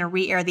 I'm actually going to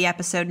re-air the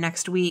episode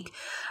next week.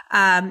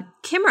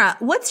 Kimra,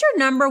 what's your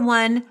number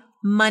one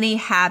money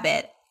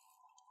habit?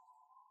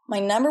 My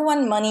number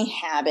one money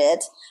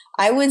habit,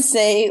 I would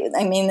say,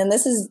 and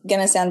this is going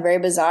to sound very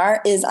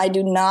bizarre, is I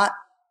do not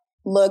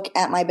look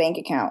at my bank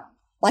account,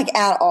 like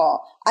at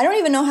all. I don't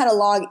even know how to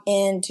log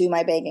into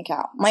my bank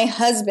account. My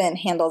husband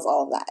handles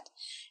all of that.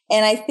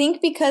 And I think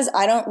because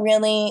I don't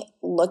really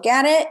look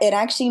at it, it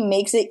actually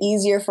makes it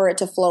easier for it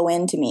to flow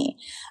into me.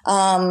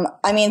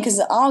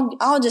 Because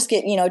I'll just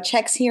get,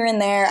 checks here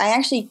and there. I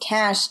actually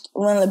cashed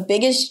one of the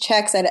biggest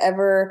checks I'd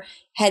ever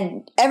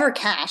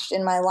cashed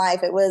in my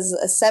life. It was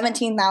a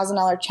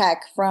 $17,000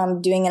 check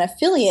from doing an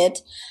affiliate.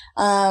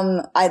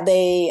 I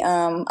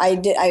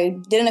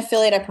did an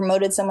affiliate. I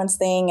promoted someone's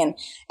thing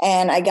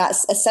and I got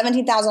a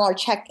 $17,000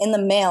 check in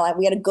the mail.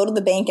 We had to go to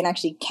the bank and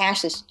actually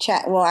cash this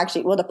check. Well,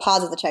 actually, we'll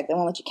deposit the check. They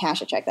won't let you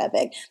cash a check that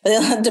big, but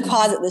they'll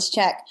deposit this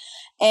check.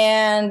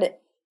 And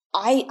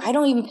I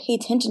don't even pay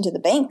attention to the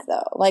bank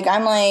though. Like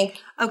I'm like,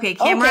 okay,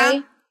 Kimra.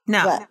 Okay.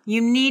 No, what?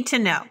 You need to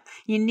know.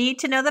 You need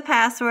to know the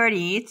password. You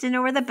need to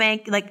know where the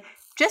bank,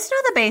 Just know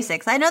the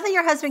basics. I know that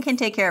your husband can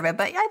take care of it,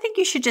 but I think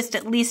you should just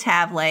at least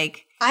have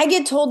like. I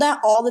get told that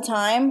all the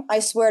time. I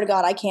swear to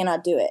God, I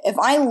cannot do it. If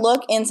I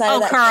look inside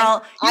of that Carl,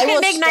 thing, you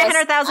can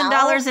make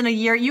 $900,000 in a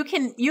year. You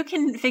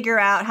can figure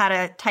out how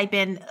to type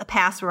in a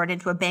password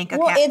into a bank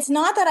account. Well, it's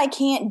not that I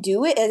can't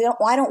do it.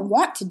 I don't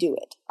want to do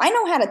it. I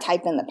know how to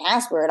type in the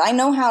password. I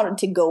know how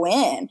to go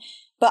in,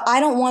 but I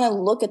don't want to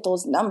look at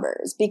those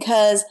numbers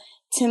because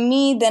to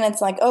me, then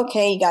it's like,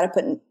 okay, you got to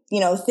put,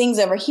 things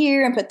over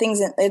here and put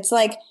things in. It's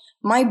like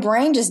my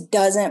brain just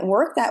doesn't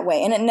work that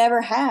way, and it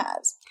never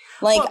has.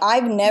 Like,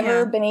 I've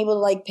never been able to,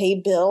 like, pay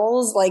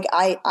bills. Like,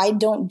 I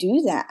don't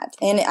do that.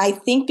 And I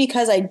think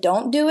because I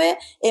don't do it,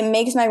 it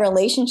makes my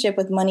relationship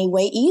with money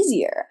way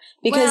easier.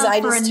 Because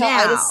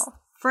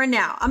For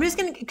now, I'm just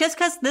gonna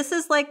because this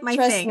is like my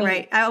thing, me.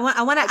 Right?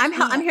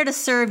 I'm here to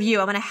serve you.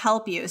 I want to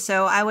help you.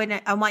 So I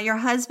want your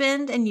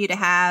husband and you to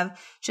have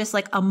just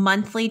like a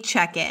monthly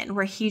check-in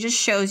where he just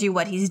shows you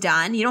what he's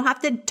done. You don't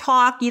have to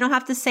talk. You don't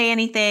have to say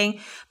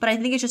anything. But I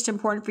think it's just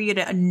important for you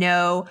to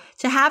know,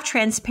 to have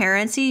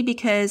transparency,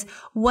 because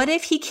what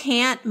if he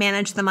can't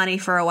manage the money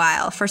for a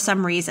while for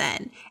some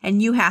reason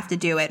and you have to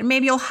do it?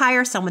 Maybe you'll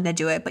hire someone to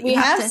do it. But we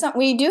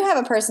do have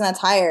a person that's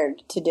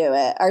hired to do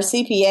it. Our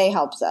CPA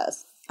helps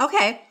us.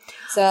 Okay.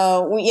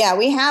 So we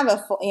have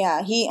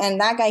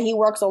that guy, he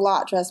works a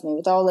lot, trust me,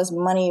 with all this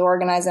money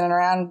organizing and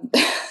around.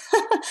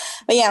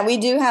 But yeah, we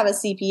do have a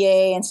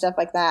CPA and stuff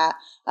like that.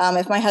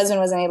 If my husband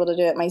wasn't able to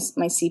do it, my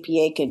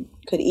CPA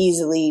could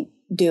easily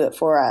do it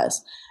for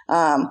us.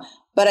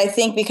 But I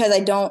think because I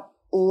don't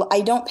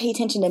pay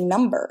attention to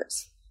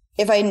numbers.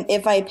 If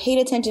I paid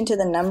attention to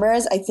the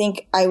numbers, I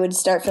think I would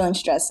start feeling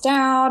stressed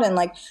out and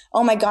like,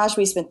 oh my gosh,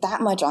 we spent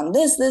that much on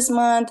this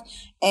month.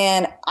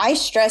 And I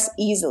stress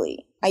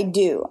easily. I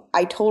do.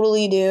 I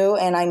totally do.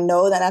 And I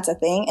know that that's a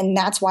thing. And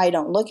that's why I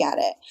don't look at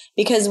it.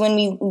 Because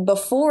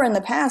before in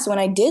the past, when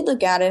I did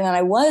look at it and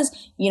I was,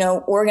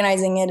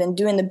 organizing it and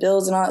doing the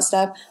bills and all that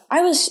stuff, I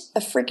was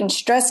a freaking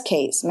stress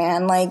case,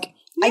 man. Like,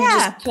 I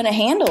just couldn't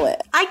handle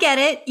it. I get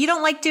it. You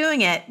don't like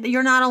doing it.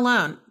 You're not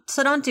alone.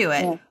 So don't do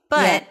it. Yeah.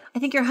 But I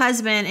think your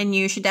husband and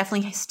you should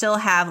definitely still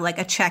have like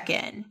a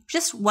check-in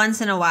just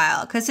once in a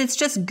while, because it's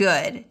just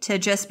good to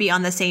just be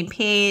on the same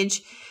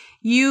page.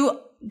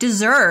 You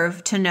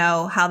deserve to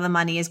know how the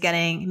money is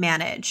getting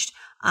managed.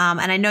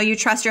 And I know you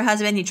trust your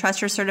husband, you trust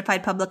your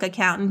certified public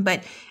accountant,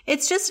 but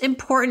it's just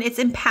important. It's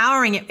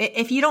empowering.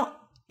 If you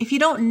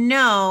don't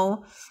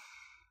know,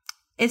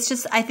 it's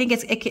just, I think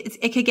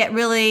it could get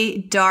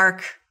really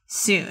dark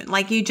soon.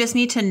 Like, you just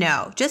need to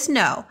know. Just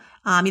know.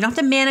 You don't have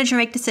to manage or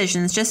make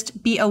decisions.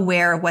 Just be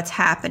aware of what's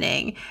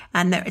happening.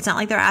 And it's not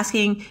like they're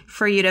asking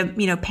for you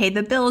to, pay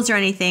the bills or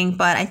anything.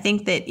 But I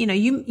think that,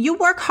 you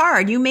work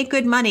hard, you make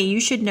good money. You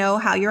should know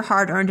how your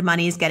hard earned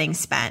money is getting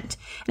spent.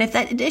 And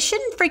it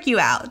shouldn't freak you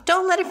out.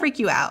 Don't let it freak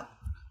you out.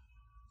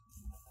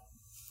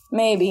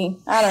 Maybe.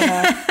 I don't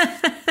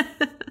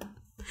know.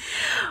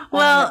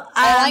 Well,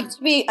 I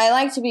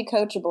like to be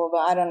coachable, but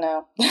I don't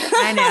know.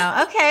 I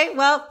know. Okay.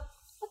 Well,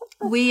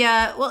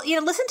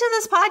 listen to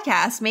this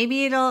podcast.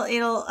 Maybe it'll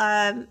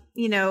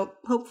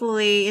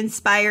hopefully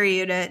inspire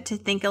you to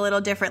think a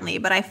little differently.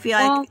 But I feel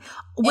like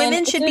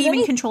women should be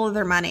in control of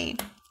their money.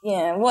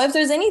 Yeah. Well, if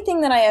there's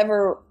anything that I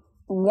ever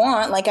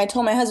want, like I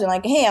told my husband,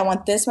 like, hey, I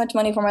want this much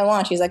money for my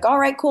launch. He's like, all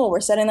right, cool. We're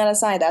setting that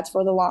aside. That's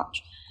for the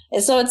launch.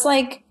 And so it's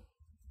like,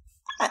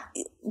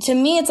 to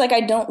me, it's like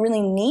I don't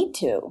really need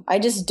to. I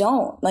just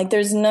don't. Like,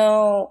 I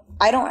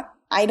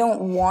don't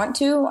want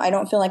to. I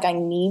don't feel like I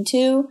need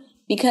to.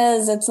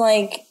 Because it's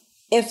like,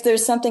 if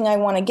there's something I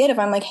want to get, if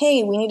I'm like,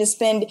 hey, we need to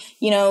spend,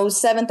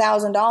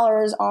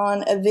 $7,000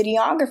 on a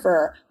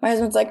videographer. My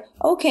husband's like,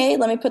 okay,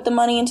 let me put the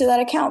money into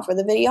that account for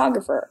the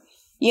videographer.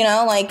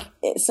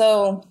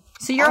 So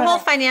your whole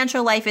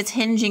financial life is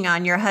hinging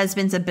on your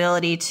husband's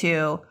ability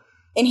to.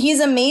 And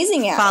he's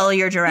amazing at follow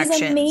your directions.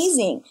 He's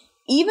amazing.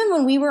 Even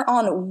when we were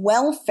on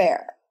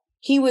welfare,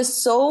 he was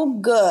so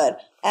good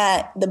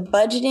at the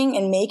budgeting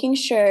and making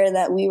sure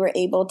that we were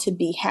able to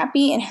be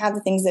happy and have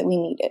the things that we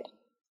needed.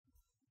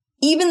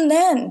 Even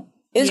then,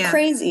 it was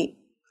crazy.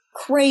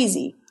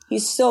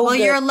 He's so good. Well,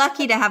 you're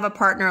lucky to have a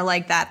partner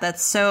like that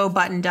that's so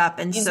buttoned up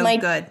and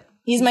good.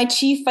 He's my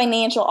chief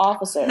financial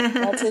officer.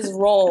 That's his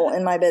role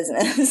in my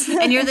business.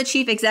 And you're the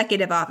chief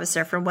executive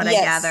officer, from what I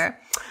gather.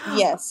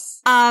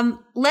 Yes.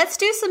 Let's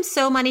do some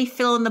So Money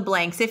fill in the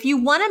blanks. If you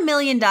won $1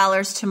 million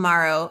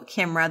tomorrow,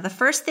 Kimra, the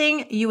first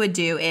thing you would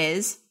do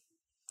is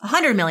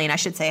 100 million, I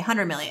should say,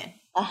 100 million.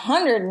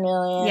 100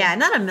 million. Yeah,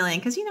 not a million,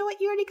 because you know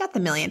what? You already got the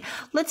million.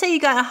 Let's say you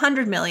got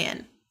 100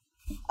 million.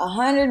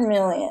 100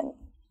 million.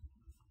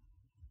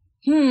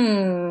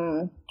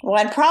 Well,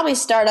 I'd probably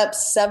start up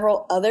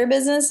several other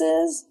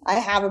businesses. I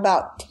have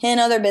about 10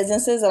 other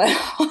businesses that I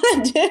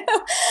want to do.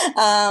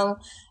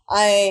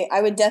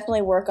 I would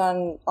definitely work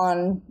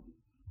on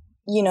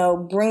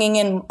bringing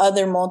in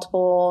other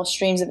multiple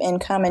streams of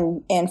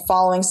income and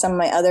following some of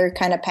my other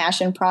kind of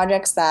passion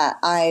projects that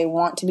I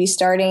want to be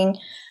starting.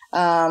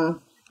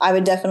 I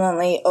would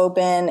definitely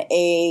open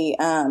I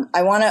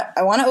want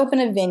to open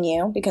a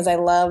venue because I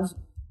love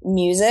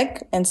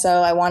music. And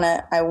so I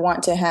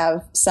want to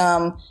have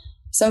some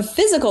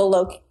physical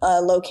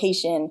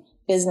location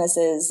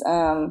businesses,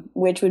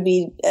 which would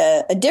be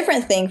a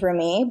different thing for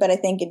me, but I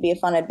think it'd be a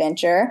fun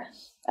adventure.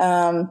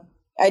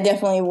 I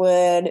definitely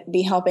would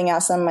be helping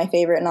out some of my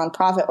favorite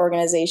nonprofit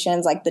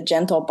organizations like the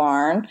Gentle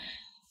Barn.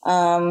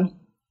 But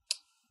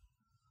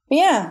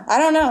yeah, I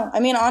don't know.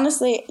 I mean,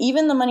 honestly,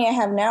 even the money I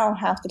have now,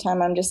 half the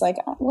time I'm just like,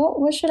 well,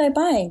 what should I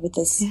buy with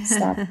this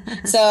stuff?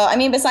 So, I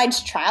mean,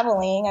 besides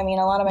traveling, I mean,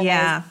 a lot of my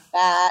money is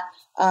that.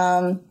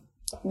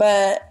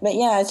 But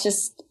yeah, it's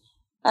just,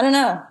 I don't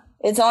know.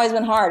 It's always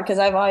been hard because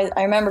I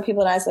remember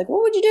people that ask like,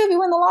 what would you do if you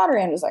win the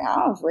lottery? And just like, I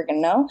don't freaking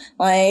know.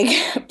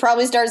 Like,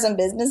 probably start some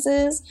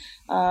businesses.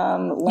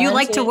 You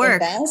like to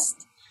work.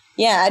 Invest.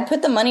 Yeah, I'd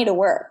put the money to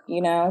work,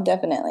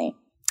 definitely.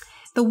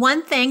 The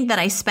one thing that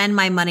I spend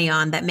my money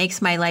on that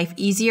makes my life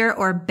easier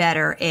or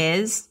better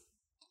is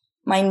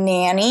my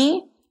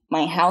nanny,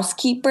 my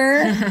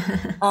housekeeper.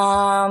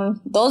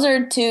 Those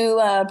are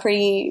two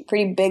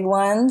pretty big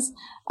ones.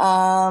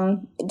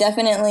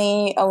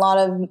 Definitely a lot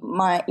of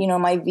my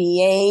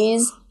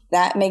VAs.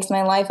 That makes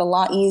my life a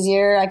lot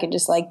easier. I could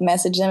just like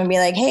message them and be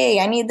like, hey,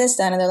 I need this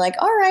done. And they're like,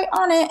 all right,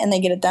 on it. And they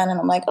get it done. And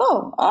I'm like,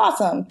 oh,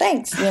 awesome.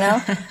 Thanks.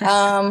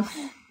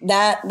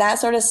 That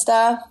sort of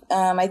stuff,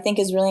 I think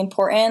is really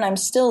important. I'm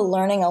still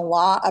learning a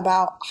lot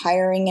about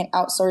hiring and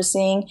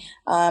outsourcing.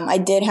 I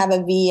did have a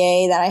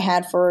VA that I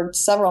had for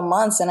several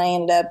months and I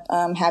ended up,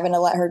 having to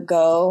let her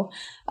go.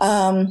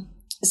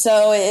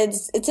 So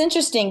it's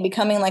interesting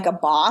becoming like a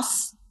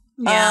boss.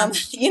 Yeah.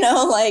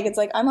 Like it's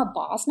like I'm a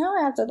boss now.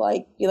 I have to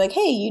like be like,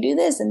 hey, you do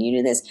this and you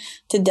do this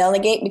to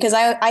delegate because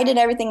I did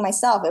everything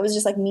myself. It was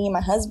just like me and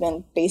my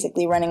husband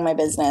basically running my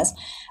business.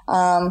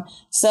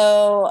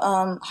 So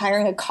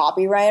hiring a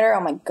copywriter,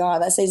 oh my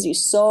God, that saves you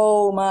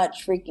so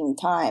much freaking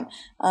time.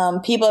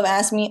 People have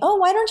asked me, oh,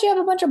 why don't you have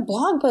a bunch of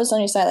blog posts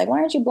on your site? Like, why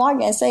aren't you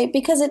blogging? I say,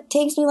 because it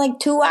takes me like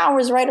 2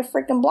 hours to write a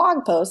freaking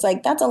blog post.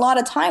 Like, that's a lot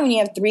of time when you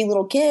have 3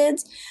 little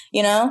kids,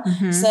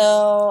 Mm-hmm.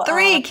 So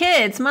 3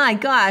 kids, my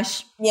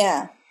gosh.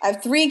 Yeah. I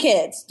have 3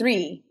 kids.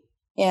 3.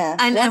 Yeah.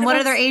 And what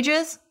are their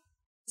ages?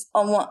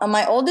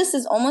 My oldest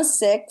is almost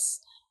 6.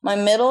 My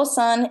middle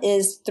son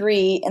is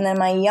 3, and then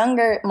my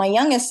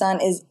youngest son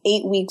is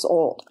 8 weeks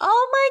old.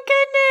 Oh my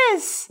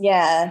goodness!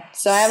 Yeah,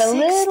 so I have a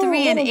 6,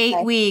 3, and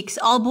 8 weeks.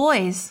 All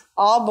boys.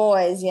 All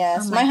boys,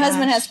 yes. Oh my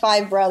husband has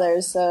 5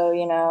 brothers, so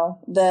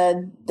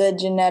the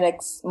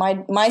genetics.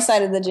 My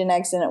side of the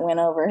genetics didn't win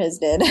over his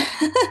did.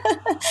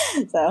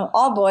 So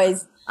all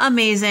boys.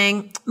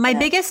 Amazing. My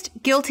biggest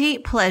guilty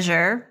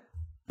pleasure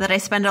that I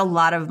spend a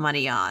lot of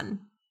money on.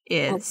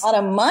 Is. A lot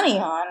of money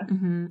on.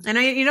 Mm-hmm. And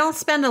you don't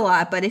spend a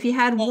lot, but if you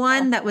had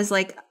one that was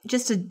like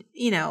just sort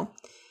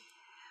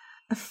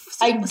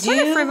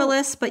of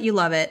frivolous, but you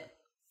love it.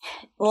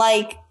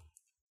 Like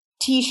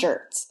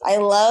t-shirts. I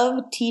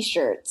love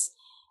t-shirts.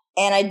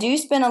 And I do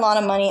spend a lot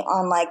of money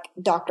on like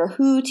Doctor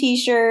Who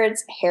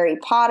t-shirts, Harry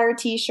Potter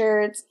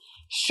t-shirts,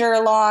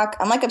 Sherlock.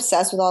 I'm like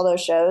obsessed with all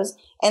those shows.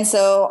 And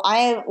so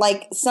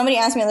somebody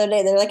asked me the other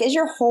day, they're like, is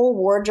your whole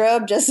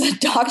wardrobe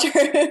just Doctor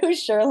Who,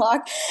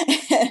 Sherlock,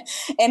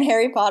 and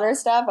Harry Potter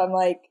stuff? I'm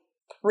like,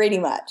 pretty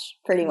much.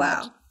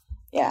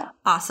 Yeah.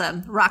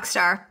 Awesome. Rock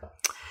star.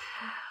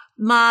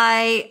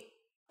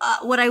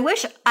 What I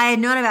wish I had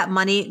known about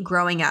money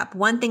growing up.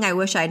 One thing I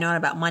wish I had known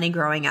about money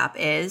growing up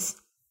is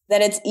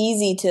that it's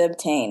easy to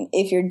obtain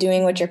if you're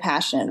doing what you're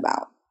passionate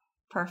about.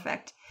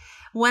 Perfect.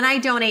 When I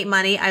donate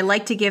money, I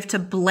like to give to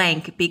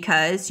blank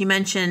because you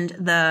mentioned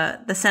the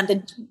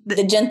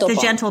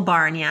Gentle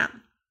Barn, yeah.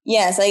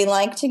 Yes, I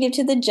like to give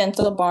to the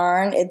Gentle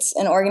Barn. It's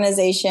an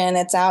organization.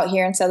 It's out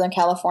here in Southern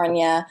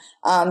California.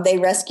 They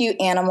rescue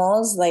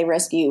animals. They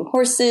rescue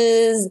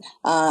horses,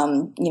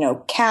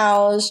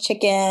 cows,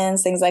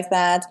 chickens, things like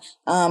that.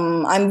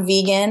 I'm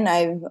vegan.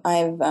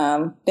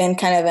 I've been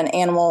kind of an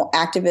animal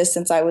activist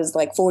since I was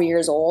like 4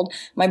 years old.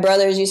 My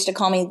brothers used to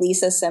call me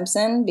Lisa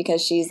Simpson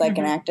because she's like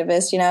an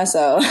activist,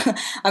 so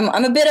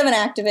I'm a bit of an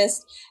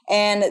activist.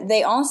 And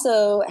they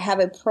also have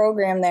a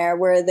program there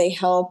where they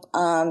help,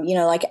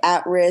 like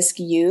at-risk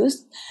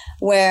youth,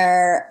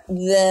 where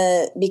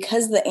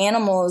because the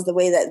animals, the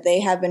way that they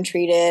have been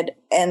treated,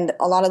 and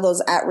a lot of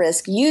those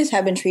at-risk youth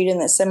have been treated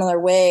in a similar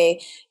way,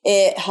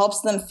 it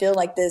helps them feel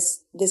like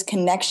this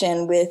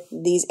connection with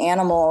these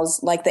animals,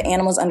 like the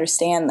animals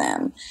understand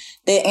them.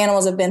 The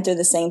animals have been through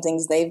the same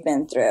things they've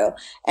been through.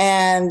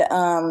 And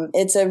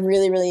it's a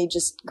really, really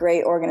just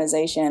great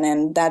organization.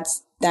 And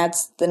that's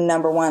the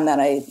number one that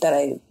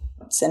I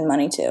send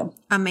money to.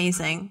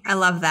 Amazing. I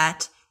love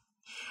that.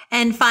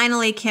 And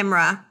finally,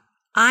 Kimra,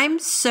 I'm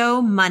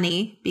so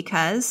money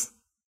because?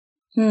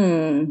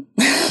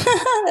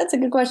 That's a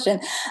good question.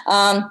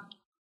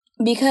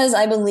 Because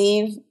I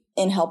believe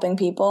in helping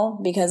people,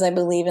 because I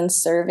believe in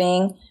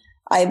serving.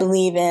 I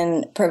believe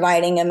in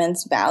providing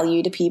immense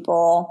value to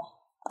people.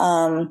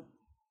 I'm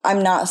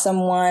not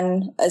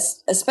someone,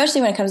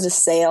 especially when it comes to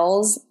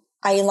sales,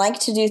 I like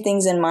to do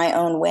things in my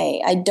own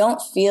way. I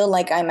don't feel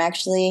like I'm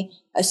actually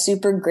a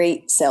super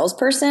great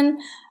salesperson.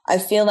 I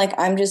feel like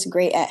I'm just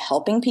great at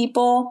helping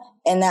people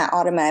and that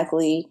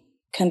automatically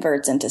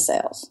converts into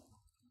sales.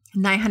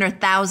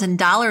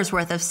 $900,000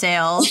 worth of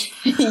sales.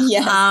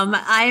 Yes.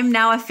 I am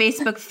now a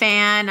Facebook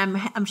fan.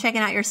 I'm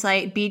checking out your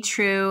site, Be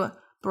True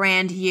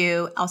Brand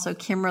You, also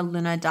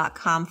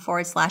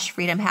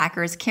KimraLuna.com/Freedom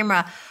Hackers.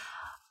 Kimra,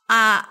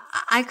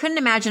 I couldn't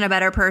imagine a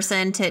better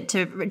person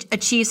to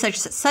achieve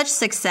such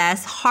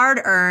success, hard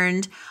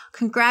earned.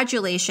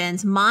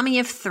 Congratulations, mommy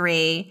of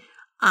 3.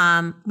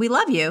 We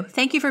love you.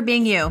 Thank you for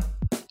being you.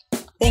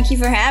 Thank you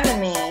for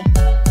having me.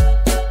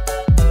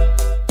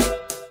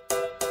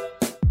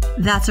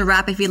 That's a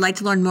wrap. If you'd like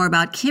to learn more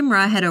about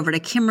Kimra, head over to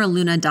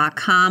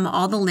KimraLuna.com.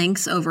 All the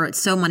links over at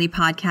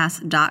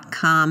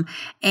SoMoneyPodcast.com.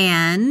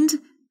 And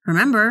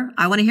remember,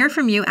 I want to hear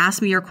from you.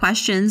 Ask me your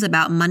questions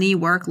about money,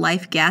 work,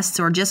 life, guests,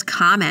 or just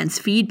comments,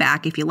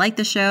 feedback. If you like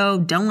the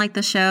show, don't like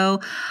the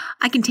show,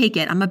 I can take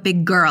it. I'm a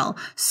big girl.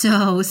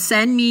 So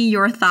send me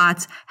your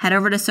thoughts. Head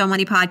over to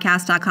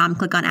SoMoneyPodcast.com,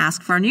 click on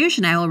Ask Farnoosh,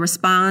 and I will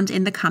respond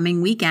in the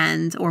coming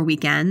weekend or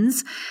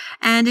weekends.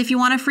 And if you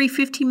want a free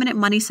 15-minute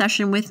money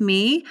session with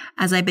me,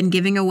 as I've been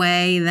giving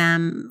away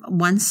them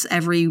once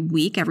every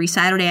week, every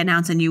Saturday I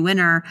announce a new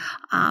winner,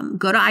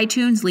 go to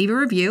iTunes, leave a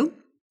review.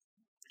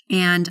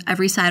 And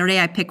every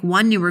Saturday, I pick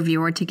one new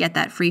reviewer to get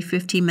that free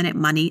 15-minute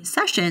money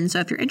session. So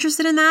if you're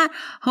interested in that,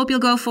 hope you'll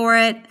go for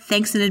it.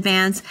 Thanks in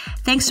advance.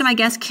 Thanks to my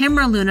guest,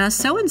 Kimra Luna.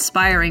 So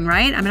inspiring,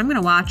 right? I mean, I'm going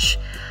to watch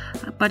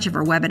a bunch of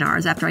her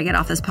webinars after I get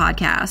off this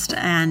podcast.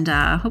 And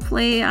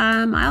hopefully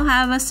I'll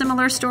have a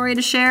similar story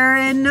to share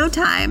in no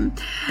time.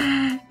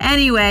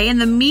 Anyway, in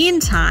the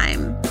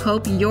meantime,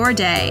 hope your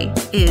day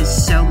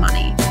is so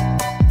money.